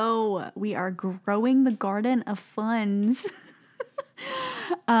 Let's go. We are growing the garden of funds.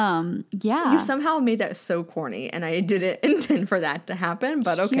 Yeah. You somehow made that so corny, and I didn't intend for that to happen,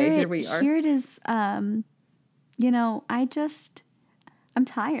 but okay, here we are. Here it is. I'm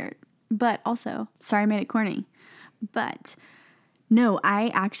tired, but also, sorry I made it corny, but no, I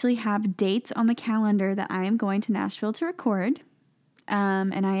actually have dates on the calendar that I am going to Nashville to record,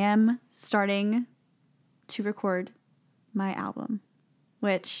 and I am starting to record my album,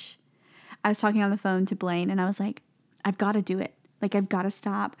 which I was talking on the phone to Blaine, and I was like, I've got to do it. Like, I've got to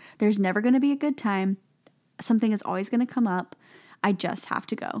stop. There's never going to be a good time. Something is always going to come up. I just have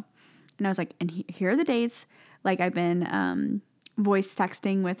to go. And I was like, and here are the dates. Like, I've been voice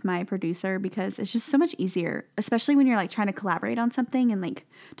texting with my producer because it's just so much easier, especially when you're like trying to collaborate on something and like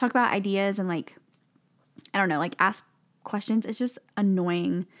talk about ideas and like, I don't know, like ask questions. It's just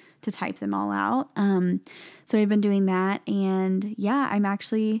annoying to type them all out. So I've been doing that. And yeah, I'm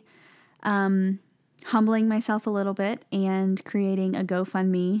actually humbling myself a little bit and creating a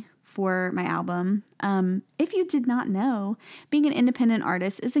GoFundMe for my album. If you did not know, being an independent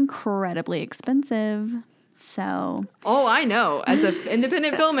artist is incredibly expensive. So, Oh, I know. As an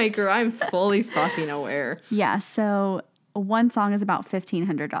independent filmmaker, I'm fully fucking aware. yeah, so one song is about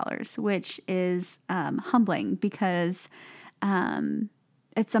 $1,500, which is humbling because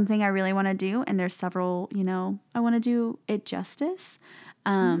it's something I really want to do. And there's several, I want to do it justice.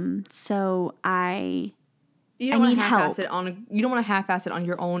 So You don't want need to half-ass help. you don't want to half-ass it on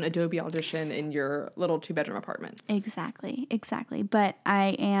your own Adobe Audition in your little 2-bedroom apartment. Exactly. But I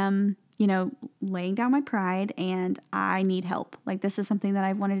am, laying down my pride, and I need help. Like, this is something that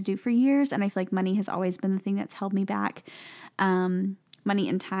I've wanted to do for years, and I feel like money has always been the thing that's held me back, money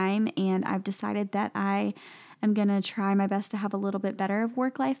and time, and I've decided that I am going to try my best to have a little bit better of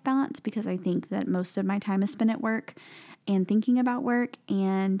work-life balance, because I think that most of my time is spent at work and thinking about work,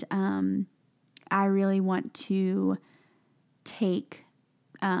 and I really want to take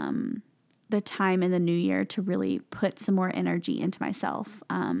the time in the new year to really put some more energy into myself.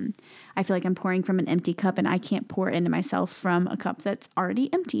 I feel like I'm pouring from an empty cup, and I can't pour into myself from a cup that's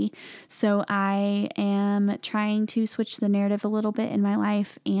already empty. So I am trying to switch the narrative a little bit in my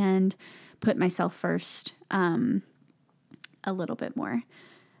life and put myself first a little bit more.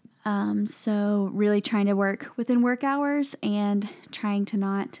 So really trying to work within work hours and trying to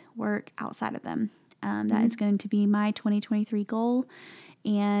not work outside of them. That is going to be my 2023 goal.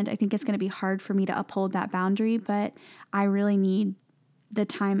 And I think it's going to be hard for me to uphold that boundary, but I really need the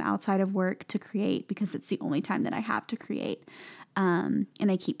time outside of work to create, because it's the only time that I have to create. And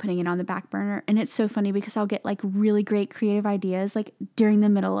I keep putting it on the back burner. And it's so funny because I'll get like really great creative ideas like during the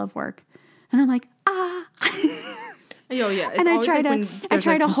middle of work. And I'm like, ah. Oh yeah. It's and I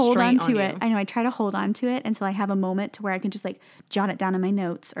try to hold on to it. I know, I try to hold on to it until I have a moment to where I can just like jot it down in my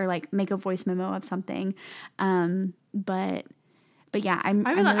notes or like make a voice memo of something. But yeah, I'd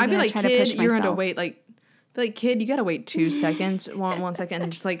be like, try kid, to push myself. You're going to wait like, kid, you got to wait 2 seconds, one second,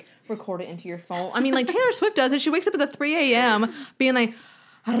 and just like record it into your phone. I mean, like Taylor Swift does it. She wakes up at 3 a.m. being like,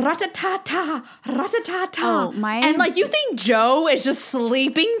 rat-a-ta-ta, rat-a-ta-ta. And like, you think Joe is just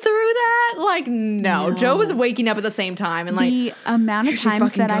sleeping through that? Like, no. Joe was waking up at the same time. And like, the amount of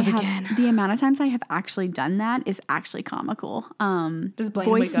times I have actually done that is actually comical. Just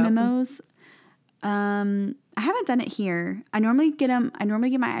voice memos. I haven't done it here. I normally get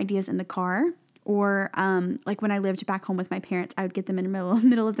my ideas in the car, or like when I lived back home with my parents, I would get them in the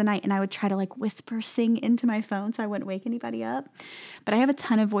middle of the night, and I would try to like whisper sing into my phone so I wouldn't wake anybody up. But I have a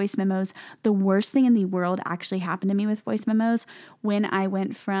ton of voice memos. The worst thing in the world actually happened to me with voice memos when I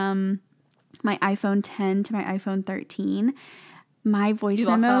went from my iPhone 10 to my iPhone 13. My voice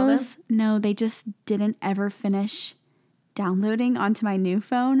memos, no, they just didn't ever finish downloading onto my new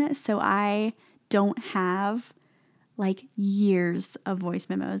phone. So I don't have like years of voice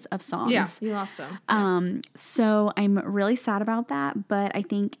memos of songs. Yeah, you lost them. So I'm really sad about that, but I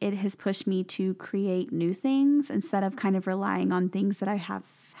think it has pushed me to create new things instead of kind of relying on things that I have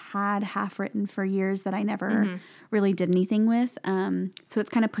had half written for years that I never really did anything with. So it's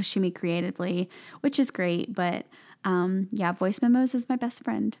kind of pushing me creatively, which is great, but yeah, voice memos is my best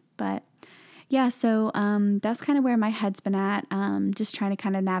friend. But yeah, so that's kind of where my head's been at, just trying to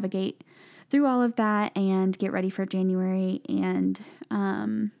kind of navigate through all of that and get ready for January. And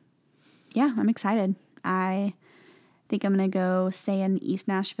yeah, I'm excited. I think I'm going to go stay in East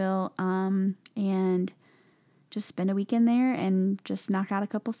Nashville and just spend a weekend there and just knock out a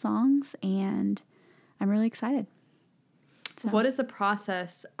couple songs. And I'm really excited. So. What is the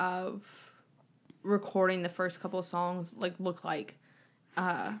process of recording the first couple of songs look like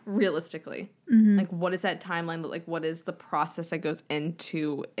realistically? Like, what is that timeline look like? What is the process that goes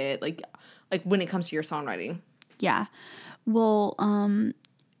into it? Like when it comes to your songwriting? Yeah. Well,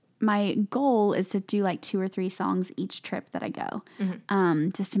 my goal is to do like 2 or 3 songs each trip that I go,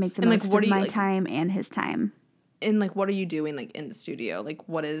 just to make the most of my time and his time. And like, what are you doing like in the studio? Like,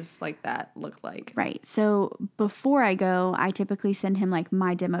 what is like that look like? Right. So before I go, I typically send him like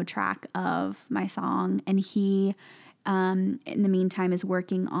my demo track of my song, and he, in the meantime, is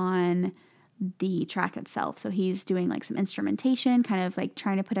working on the track itself. So he's doing like some instrumentation, kind of like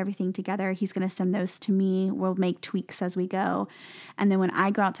trying to put everything together. He's going to send those to me. We'll make tweaks as we go. And then when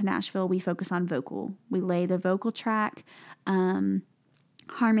I go out to Nashville, we focus on vocal. We lay the vocal track,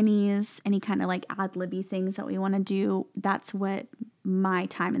 harmonies, any kind of like ad-libby things that we want to do. That's what my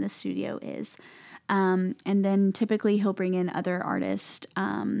time in the studio is. And then typically he'll bring in other artists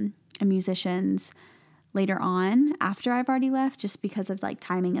and musicians later on after I've already left, just because of like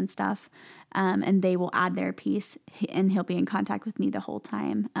timing and stuff. And they will add their piece, and he'll be in contact with me the whole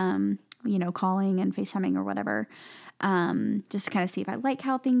time, calling and FaceTiming or whatever, just to kind of see if I like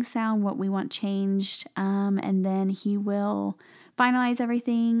how things sound, what we want changed. And then he will finalize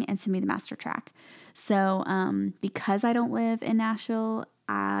everything and send me the master track. So because I don't live in Nashville,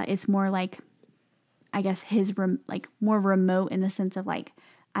 it's more like, I guess his more remote in the sense of like,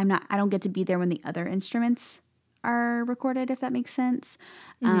 I don't get to be there when the other instruments are recorded, if that makes sense.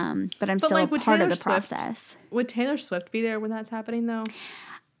 But I'm still like, a part of the process. Would Taylor Swift be there when that's happening though?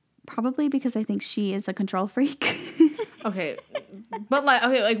 Probably, because I think she is a control freak. Okay. But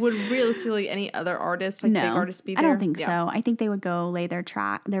like would realistically any other artist, like big artists be there? I don't think so. I think they would go lay their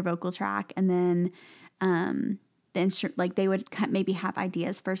vocal track, and then the instrument, like they would maybe have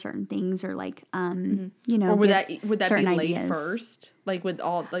ideas for certain things, or like you know, or would that be laid ideas first? Like would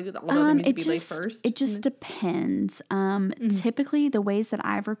all the other music be laid first? It just depends. Typically the ways that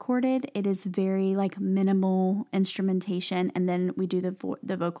I've recorded, it is very like minimal instrumentation, and then we do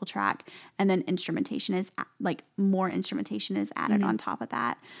the vocal track, and then instrumentation is like more instrumentation is added on top of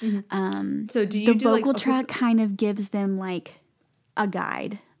that. So do you the vocal track kind of gives them like a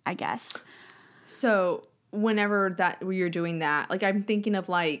guide, I guess. So whenever you're doing that, like I'm thinking of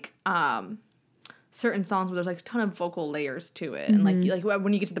like certain songs where there's like a ton of vocal layers to it, and like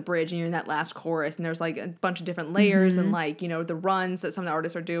when you get to the bridge and you're in that last chorus and there's like a bunch of different layers and like, you know, the runs that some of the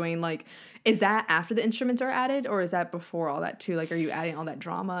artists are doing, like is that after the instruments are added, or is that before all that too? Like are you adding all that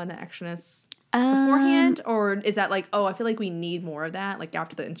drama and the extraness beforehand, or is that like, oh, I feel like we need more of that like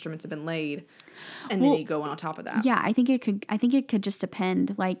after the instruments have been laid and then you go on top of that? Yeah, I think it could just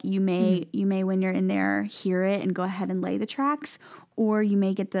depend. Like you may when you're in there hear it and go ahead and lay the tracks, or you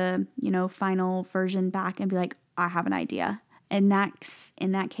may get the, you know, final version back and be like, I have an idea. And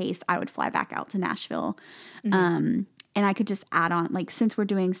in that case, I would fly back out to Nashville. And I could just add on, like, since we're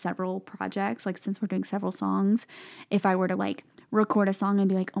doing several projects, like since we're doing several songs, if I were to like record a song and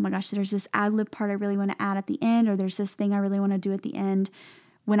be like, oh my gosh, there's this ad lib part I really want to add at the end, or there's this thing I really want to do at the end,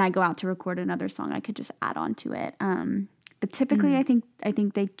 when I go out to record another song, I could just add on to it. But typically I think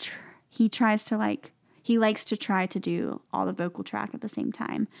he likes to try to do all the vocal track at the same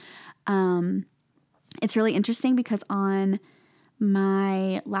time. It's really interesting because on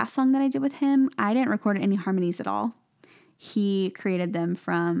my last song that I did with him, I didn't record any harmonies at all. He created them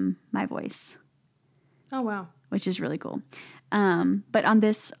from my voice. Oh, wow. Which is really cool. But on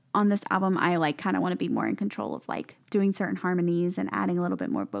this album, I like kind of want to be more in control of like doing certain harmonies and adding a little bit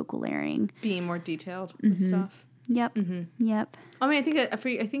more vocal layering. Being more detailed with stuff. Yep. Yep. I mean,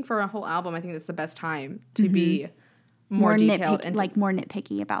 I think for a whole album, I think that's the best time to be more detailed and more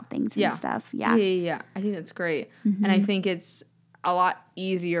nitpicky about things and stuff. Yeah. Yeah. I think that's great. And I think it's a lot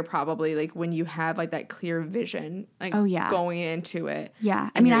easier probably like when you have like that clear vision, like going into it. Yeah.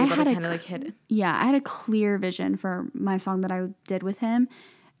 I mean, I had a clear vision for my song that I did with him,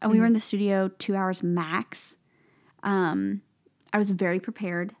 and we were in the studio 2 hours max. I was very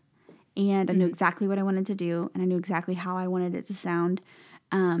prepared, and I knew exactly what I wanted to do, and I knew exactly how I wanted it to sound.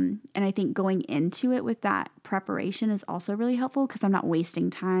 And I think going into it with that preparation is also really helpful because I'm not wasting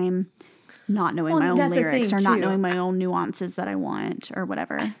time not knowing my own lyrics or not knowing my own nuances that I want or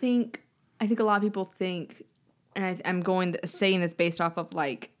whatever. I think a lot of people think, and I'm saying this based off of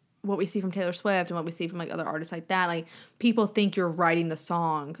like what we see from Taylor Swift and what we see from like other artists like that. Like people think you're writing the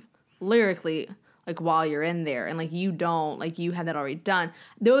song lyrically like while you're in there, and like you don't, like you have that already done.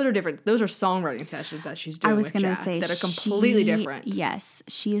 Those are different. Those are songwriting sessions that she's doing. I was going to say that are completely different. Yes,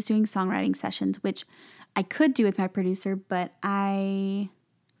 she is doing songwriting sessions, which I could do with my producer, but I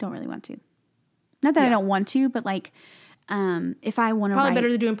don't really want to. Not that I don't want to, but like, if I want to probably better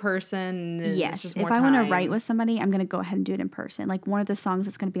to do in person. Yes, if I want to write with somebody, I'm going to go ahead and do it in person. Like one of the songs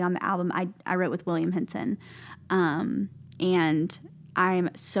that's going to be on the album, I wrote with William Henson, and I'm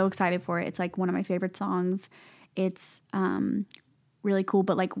so excited for it. It's like one of my favorite songs. It's really cool,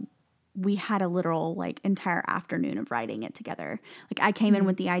 but like we had a literal like entire afternoon of writing it together. Like I came in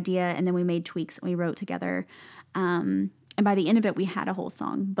with the idea, and then we made tweaks and we wrote together. And by the end of it, we had a whole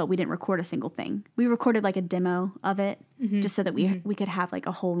song, but we didn't record a single thing. We recorded like a demo of it just so that we could have like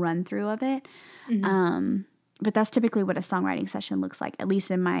a whole run through of it. But that's typically what a songwriting session looks like, at least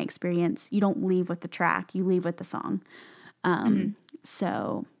in my experience. You don't leave with the track, you leave with the song.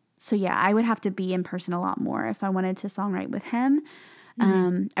 So yeah, I would have to be in person a lot more if I wanted to songwrite with him.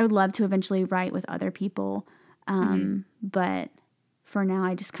 I would love to eventually write with other people. But for now,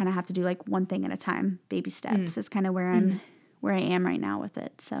 I just kind of have to do like one thing at a time. Baby steps is kind of where I am right now with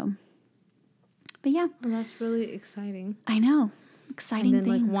it. So, but yeah. Well, that's really exciting. I know. Exciting and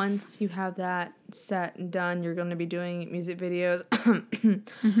then, things. like, once you have that set and done, you're going to be doing music videos.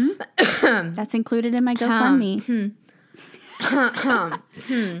 That's included in my GoFundMe.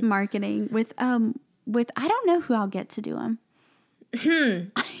 Marketing with I don't know who I'll get to do them.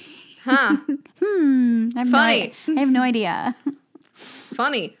 Funny. I have no idea.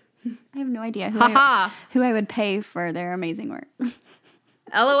 Funny. I have no idea who I would pay for their amazing work.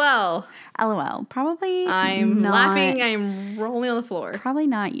 LOL. Probably I'm not, laughing. I'm rolling on the floor. Probably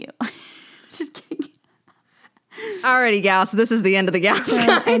not you. Just kidding. Alrighty, gal. So this is the end of the Gals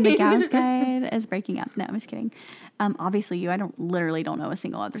Guide. And the Gals Guide is breaking up. No, I'm just kidding. Obviously, I literally don't know a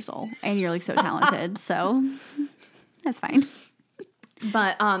single other soul, and you're like so talented. So That's fine.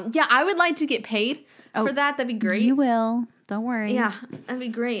 But yeah, I would like to get paid for that. That'd be great. You will. Don't worry. Yeah, that'd be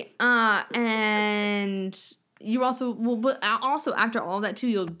great. And you also but also after all that too,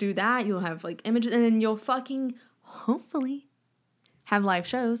 you'll do that. You'll have like images, and then you'll fucking hopefully have live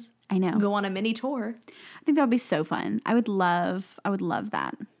shows. I know. Go on a mini tour. I think that would be so fun. I would love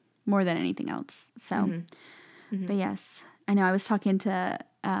that more than anything else. So, but yes, I know. I was talking to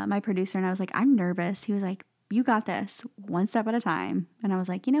my producer, and I was like, I'm nervous. He was like, you got this, one step at a time. And I was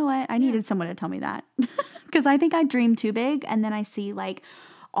like, you know what? I needed someone to tell me that. Because I think I dream too big, and then I see like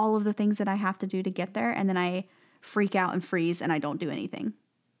all of the things that I have to do to get there, and then I freak out and freeze, and I don't do anything.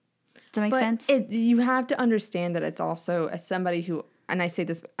 Does that make sense? You have to understand that it's also, as somebody who, and I say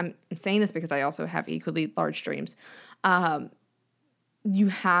this, I'm saying this because I also have equally large dreams. You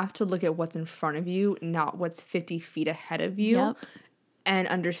have to look at what's in front of you, not what's 50 feet ahead of you. Yep. And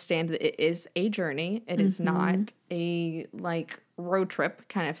understand that it is a journey. It is not a like road trip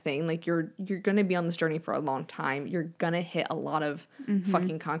kind of thing. Like you're going to be on this journey for a long time. You're going to hit a lot of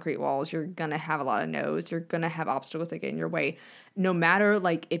fucking concrete walls. You're going to have a lot of no's. You're going to have obstacles that get in your way. No matter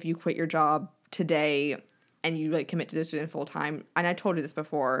like if you quit your job today and you like commit to this doing full time. And I told you this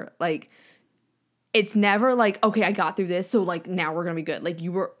before, like it's never like, okay, I got through this, so like now we're going to be good. Like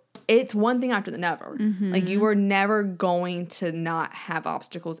it's one thing after the never. Like you are never going to not have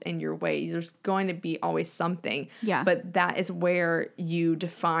obstacles in your way. There's going to be always something. Yeah. But that is where you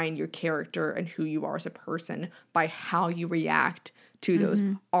define your character and who you are as a person by how you react to those.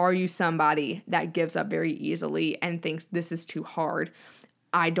 Are you somebody that gives up very easily and thinks this is too hard?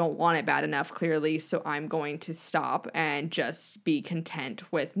 I don't want it bad enough, clearly, so I'm going to stop and just be content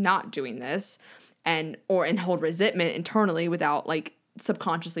with not doing this and hold resentment internally without like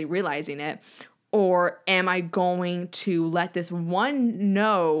subconsciously realizing it? Or am I going to let this one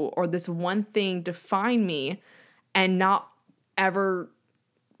no or this one thing define me and not ever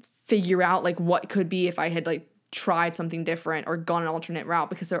figure out like what could be if I had like tried something different or gone an alternate route?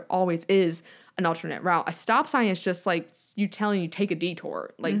 Because there always is an alternate route. A stop sign is just like you telling you take a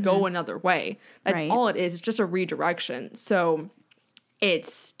detour, like go another way. That's all it is. It's just a redirection. So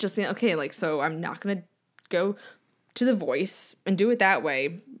it's just being okay, like, so I'm not going to go to the voice and do it that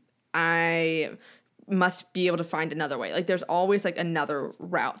way. I must be able to find another way. Like there's always like another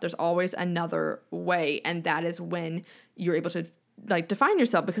route. There's always another way. And that is when you're able to like define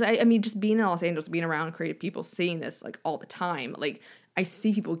yourself. Because I mean, just being in Los Angeles, being around creative people, seeing this like all the time, like I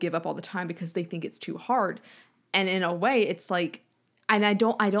see people give up all the time because they think it's too hard. And in a way it's like, and I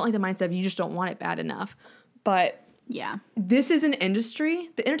don't like the mindset of you just don't want it bad enough. But yeah, this is an industry.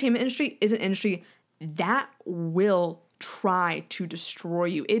 The entertainment industry is an industry that will try to destroy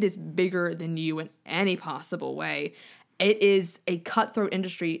you. It is bigger than you in any possible way. It is a cutthroat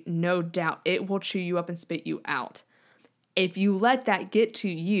industry, no doubt. It will chew you up and spit you out. If you let that get to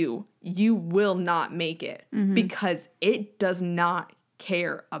you, you will not make it because it does not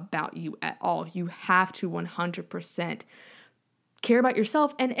care about you at all. You have to 100% care about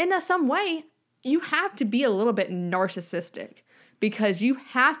yourself. And in some way, you have to be a little bit narcissistic because you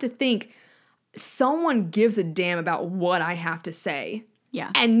have to think, someone gives a damn about what I have to say.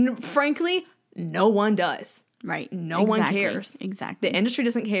 Yeah. And frankly, no one does. Right. No one cares. Exactly. The industry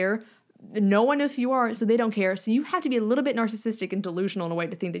doesn't care. No one knows who you are, so they don't care. So you have to be a little bit narcissistic and delusional in a way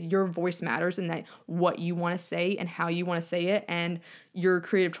to think that your voice matters and that what you want to say and how you want to say it and your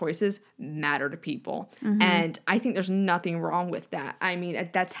creative choices matter to people. And I think there's nothing wrong with that. I mean,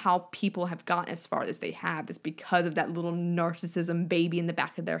 that's how people have gotten as far as they have, is because of that little narcissism baby in the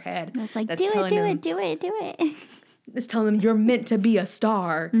back of their head. It's like, do it. It's telling them you're meant to be a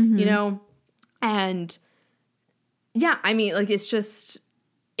star, you know? And yeah, I mean, like, it's just...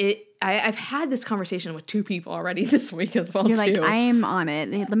 I've had this conversation with 2 people already this week as well. You're like, I am on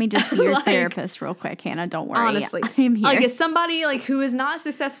it. Let me just be your like, therapist real quick, Hannah. Don't worry. Honestly, I am here. Like, as somebody like who is not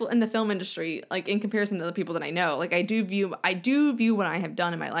successful in the film industry, like in comparison to the people that I know, like I do view what I have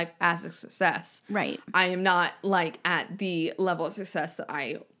done in my life as a success. Right. I am not like at the level of success that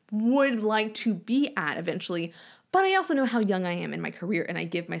I would like to be at eventually, but I also know how young I am in my career, and I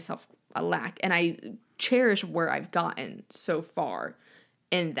give myself a lack, and I cherish where I've gotten so far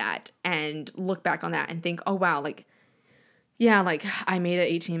in that, and look back on that and think, oh wow, like, yeah, like I made an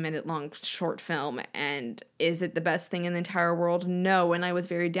 18-minute long short film, and is it the best thing in the entire world? No. And I was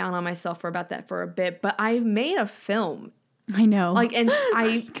very down on myself for about that for a bit, but I made a film. I know. Like, and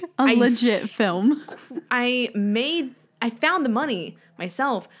legit film. I found the money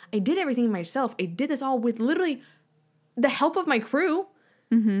myself. I did everything myself. I did this all with literally the help of my crew.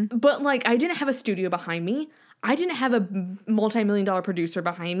 But like, I didn't have a studio behind me. I didn't have a multi-million-dollar producer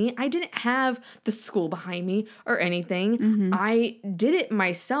behind me. I didn't have the school behind me or anything. Mm-hmm. I did it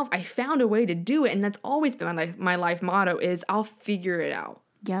myself. I found a way to do it, and that's always been my life motto is I'll figure it out.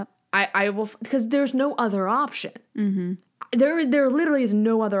 Yep. I will, because there's no other option. Mm-hmm. There literally is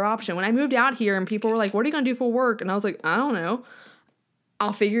no other option. When I moved out here and people were like, what are you going to do for work? And I was like, I don't know.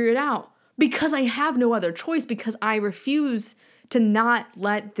 I'll figure it out. Because I have no other choice, because I refuse to not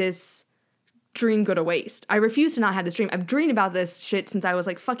let this dream go to waste. I refuse to not have this dream. I've dreamed about this shit since I was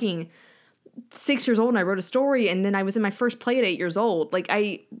like fucking 6 years old, and I wrote a story, and then I was in my first play at 8 years old. Like,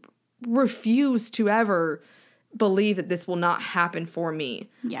 I refuse to ever believe that this will not happen for me.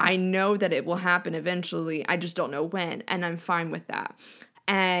 Yeah. I know that it will happen eventually. I just don't know when, and I'm fine with that.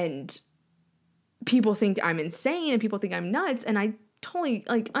 And people think I'm insane, and people think I'm nuts, and I totally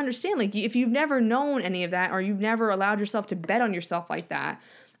like understand. Like, if you've never known any of that, or you've never allowed yourself to bet on yourself like that,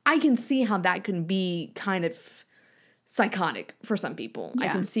 I can see how that can be kind of psychotic for some people. Yeah. I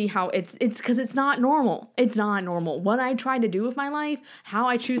can see how it's because it's not normal. It's not normal. What I try to do with my life, how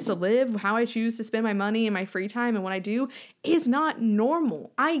I choose to live, how I choose to spend my money and my free time and what I do is not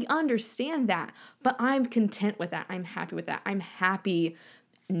normal. I understand that, but I'm content with that. I'm happy with that. I'm happy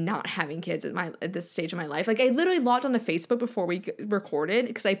not having kids at this stage of my life. Like, I literally logged onto Facebook before we recorded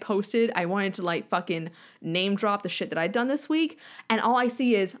because I wanted to like fucking name drop the shit that I'd done this week, and all I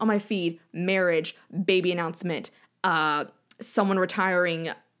see is on my feed, marriage, baby announcement, someone retiring,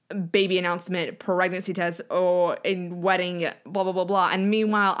 baby announcement, pregnancy test, and wedding, blah, blah, blah, blah. And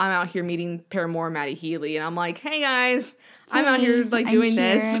meanwhile, I'm out here meeting Paramore MATTY HEALY, and I'm like, hey guys, I'm out here like doing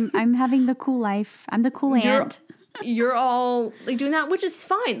this. I'm having the cool life. I'm the cool aunt. You're all like doing that, which is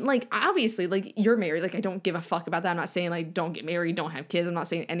fine. Like, obviously, like, you're married. Like, I don't give a fuck about that. I'm not saying like don't get married, don't have kids. I'm not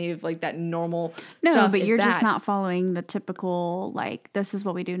saying any of like that normal stuff. But you're just not following the typical like, this is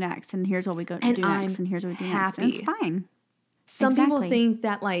what we do next, and here's what we go to do next, and here's what we do next. And it's fine. Some people think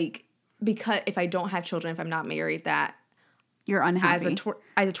that like, because if I don't have children, if I'm not married, that you're unhappy.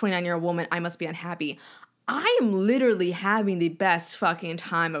 As a 29-year-old woman, I must be unhappy. I am literally having the best fucking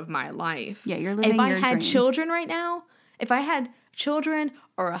time of my life. Yeah, you're living your dream. If I had children right now, if I had children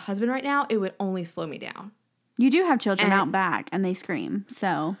or a husband right now, it would only slow me down. You do have children out back, and they scream,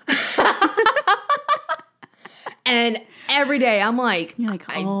 so. And every day I'm like, you're like,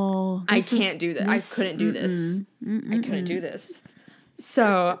 I can't do this. I couldn't do this. I couldn't do this.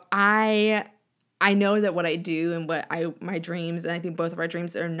 So I know that what I do and my dreams, and I think both of our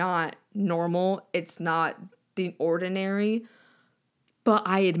dreams are not normal. It's not the ordinary. But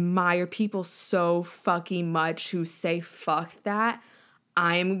I admire people so fucking much who say, fuck that.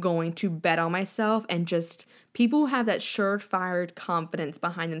 I'm going to bet on myself, and just people who have that surefire confidence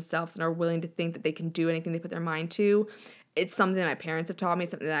behind themselves and are willing to think that they can do anything they put their mind to. It's something that my parents have taught me,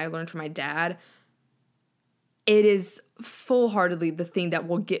 something that I learned from my dad. It is full-heartedly the thing that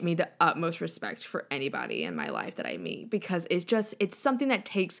will get me the utmost respect for anybody in my life that I meet, because it's something that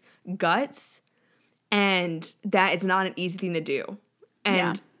takes guts, and that it's not an easy thing to do.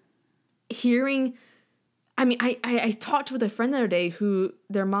 And hearing, I mean, I talked with a friend the other day who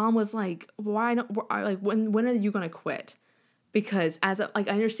their mom was like, when are you going to quit? Because I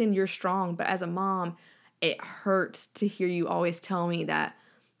understand you're strong, but as a mom, it hurts to hear you always tell me that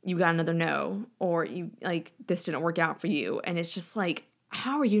you got another no, or you like this didn't work out for you. And it's just like,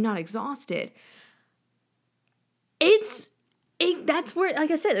 how are you not exhausted? That's where, like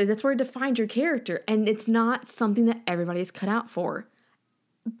I said, that's where it defines your character. And it's not something that everybody is cut out for.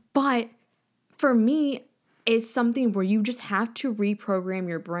 But for me, it's something where you just have to reprogram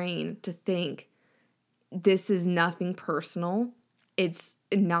your brain to think this is nothing personal. It's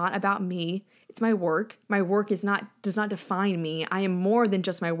not about me. It's my work. My work does not define me. I am more than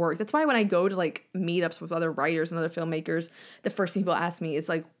just my work. That's why when I go to like meetups with other writers and other filmmakers, the first thing people ask me is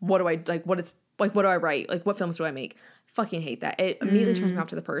like, what do I write? Like, what films do I make? Fucking hate that. It immediately turns me off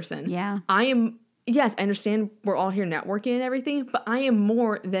to the person. Yeah. Yes, I understand we're all here networking and everything, but I am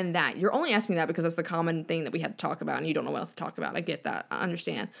more than that. You're only asking me that because that's the common thing that we had to talk about, and you don't know what else to talk about. I get that. I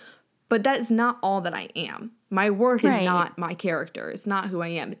understand. But that is not all that I am. My work is not my character. It's not who I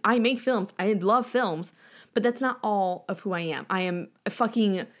am. I make films. I love films, but that's not all of who I am. I am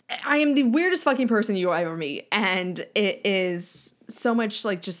the weirdest fucking person you will ever meet, and it is so much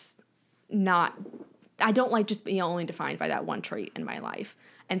like just not, I don't like just being only defined by that one trait in my life.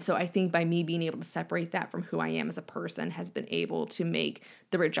 And so I think by me being able to separate that from who I am as a person has been able to make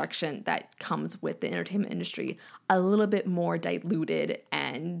the rejection that comes with the entertainment industry a little bit more diluted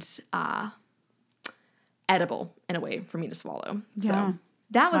and edible in a way for me to swallow. Yeah. So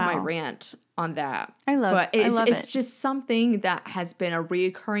That was my Wow. rant on that. I love But it. it's just something that has been a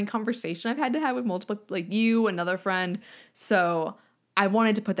reoccurring conversation I've had to have with multiple, like you, another friend. So I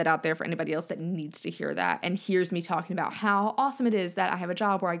wanted to put that out there for anybody else that needs to hear that and hears me talking about how awesome it is that I have a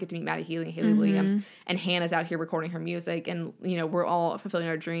job where I get to meet Matty Healy and Haley Williams, and Hannah's out here recording her music, and, you know, we're all fulfilling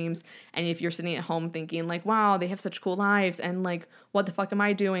our dreams. And if you're sitting at home thinking like, wow, they have such cool lives, and like, what the fuck am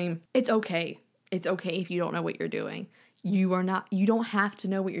I doing? It's okay. It's okay if you don't know what you're doing. You don't have to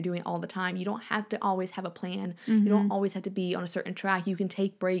know what you're doing all the time. You don't have to always have a plan. You don't always have to be on a certain track. You can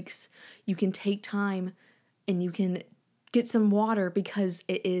take breaks. You can take time, and you can get some water, because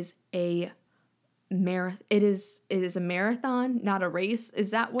it is a it is a marathon, not a race. Is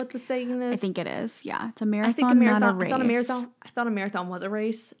that what the saying is? I think it is. Yeah, it's a marathon, not a race. I thought a marathon was a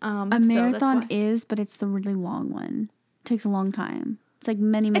race. A marathon is, but it's the really long one. It takes a long time. It's like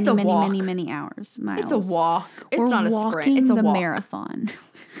many hours, miles. It's a walk. It's not a sprint. It's a walk. Marathon.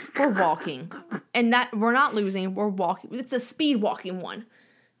 We're walking, and that we're not losing. We're walking. It's a speed walking one.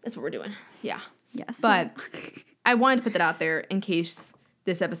 That's what we're doing. Yeah. Yes. But I wanted to put that out there in case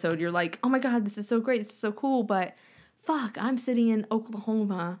this episode you're like, oh my God, this is so great. This is so cool. But fuck, I'm sitting in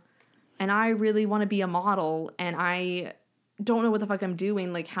Oklahoma, and I really want to be a model, and I don't know what the fuck I'm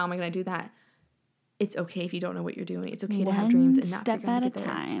doing. Like, how am I going to do that? It's okay if you don't know what you're doing. It's okay to have dreams and not figure out how to get there.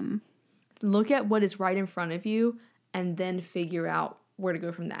 One step at a time. Look at what is right in front of you and then figure out where to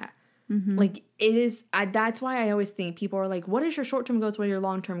go from that. Like, it is, that's why I always think people are like, what is your short-term goals? What are your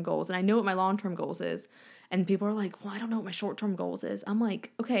long-term goals? And I know what my long-term goals is. And people are like, well, I don't know what my short-term goals is. I'm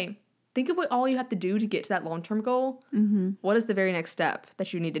like, okay, think of what all you have to do to get to that long-term goal. What is the very next step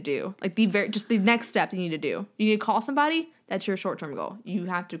that you need to do? Like, just the next step you need to do. You need to call somebody. That's your short-term goal. You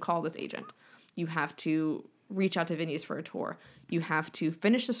have to call this agent. You have to reach out to venues for a tour. You have to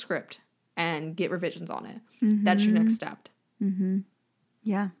finish the script and get revisions on it. That's your next step.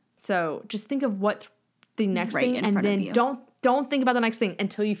 Yeah. So just think of what's the next Right thing, in and front of then you. don't think about the next thing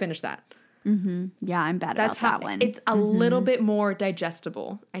until you finish that. Yeah, I'm bad That's about how that one. it's a little bit more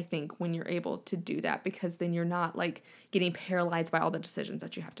digestible, I think, when you're able to do that, because then you're not like getting paralyzed by all the decisions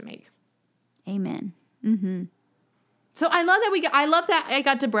that you have to make. Amen. So I love that I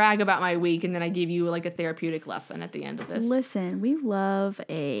got to brag about my week, and then I gave you like a therapeutic lesson at the end of this. Listen, we love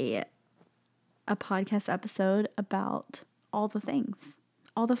a podcast episode about all the things,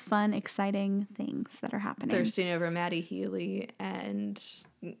 all the fun, exciting things that are happening. Thirsting over Matty Healy and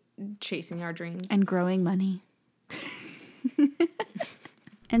chasing our dreams. And growing money.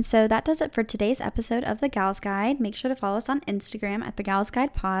 And so that does it for today's episode of The Gals Guide. Make sure to follow us on Instagram at The Gals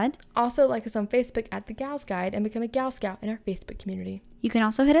Guide Pod. Also, like us on Facebook at The Gals Guide and become a Gal Scout in our Facebook community. You can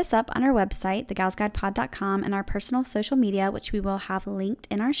also hit us up on our website, thegalsguidepod.com, and our personal social media, which we will have linked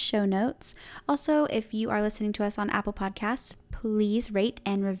in our show notes. Also, if you are listening to us on Apple Podcasts, please rate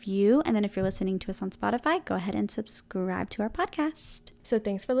and review. And then if you're listening to us on Spotify, go ahead and subscribe to our podcast. So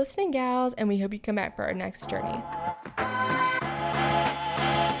thanks for listening, gals, and we hope you come back for our next journey.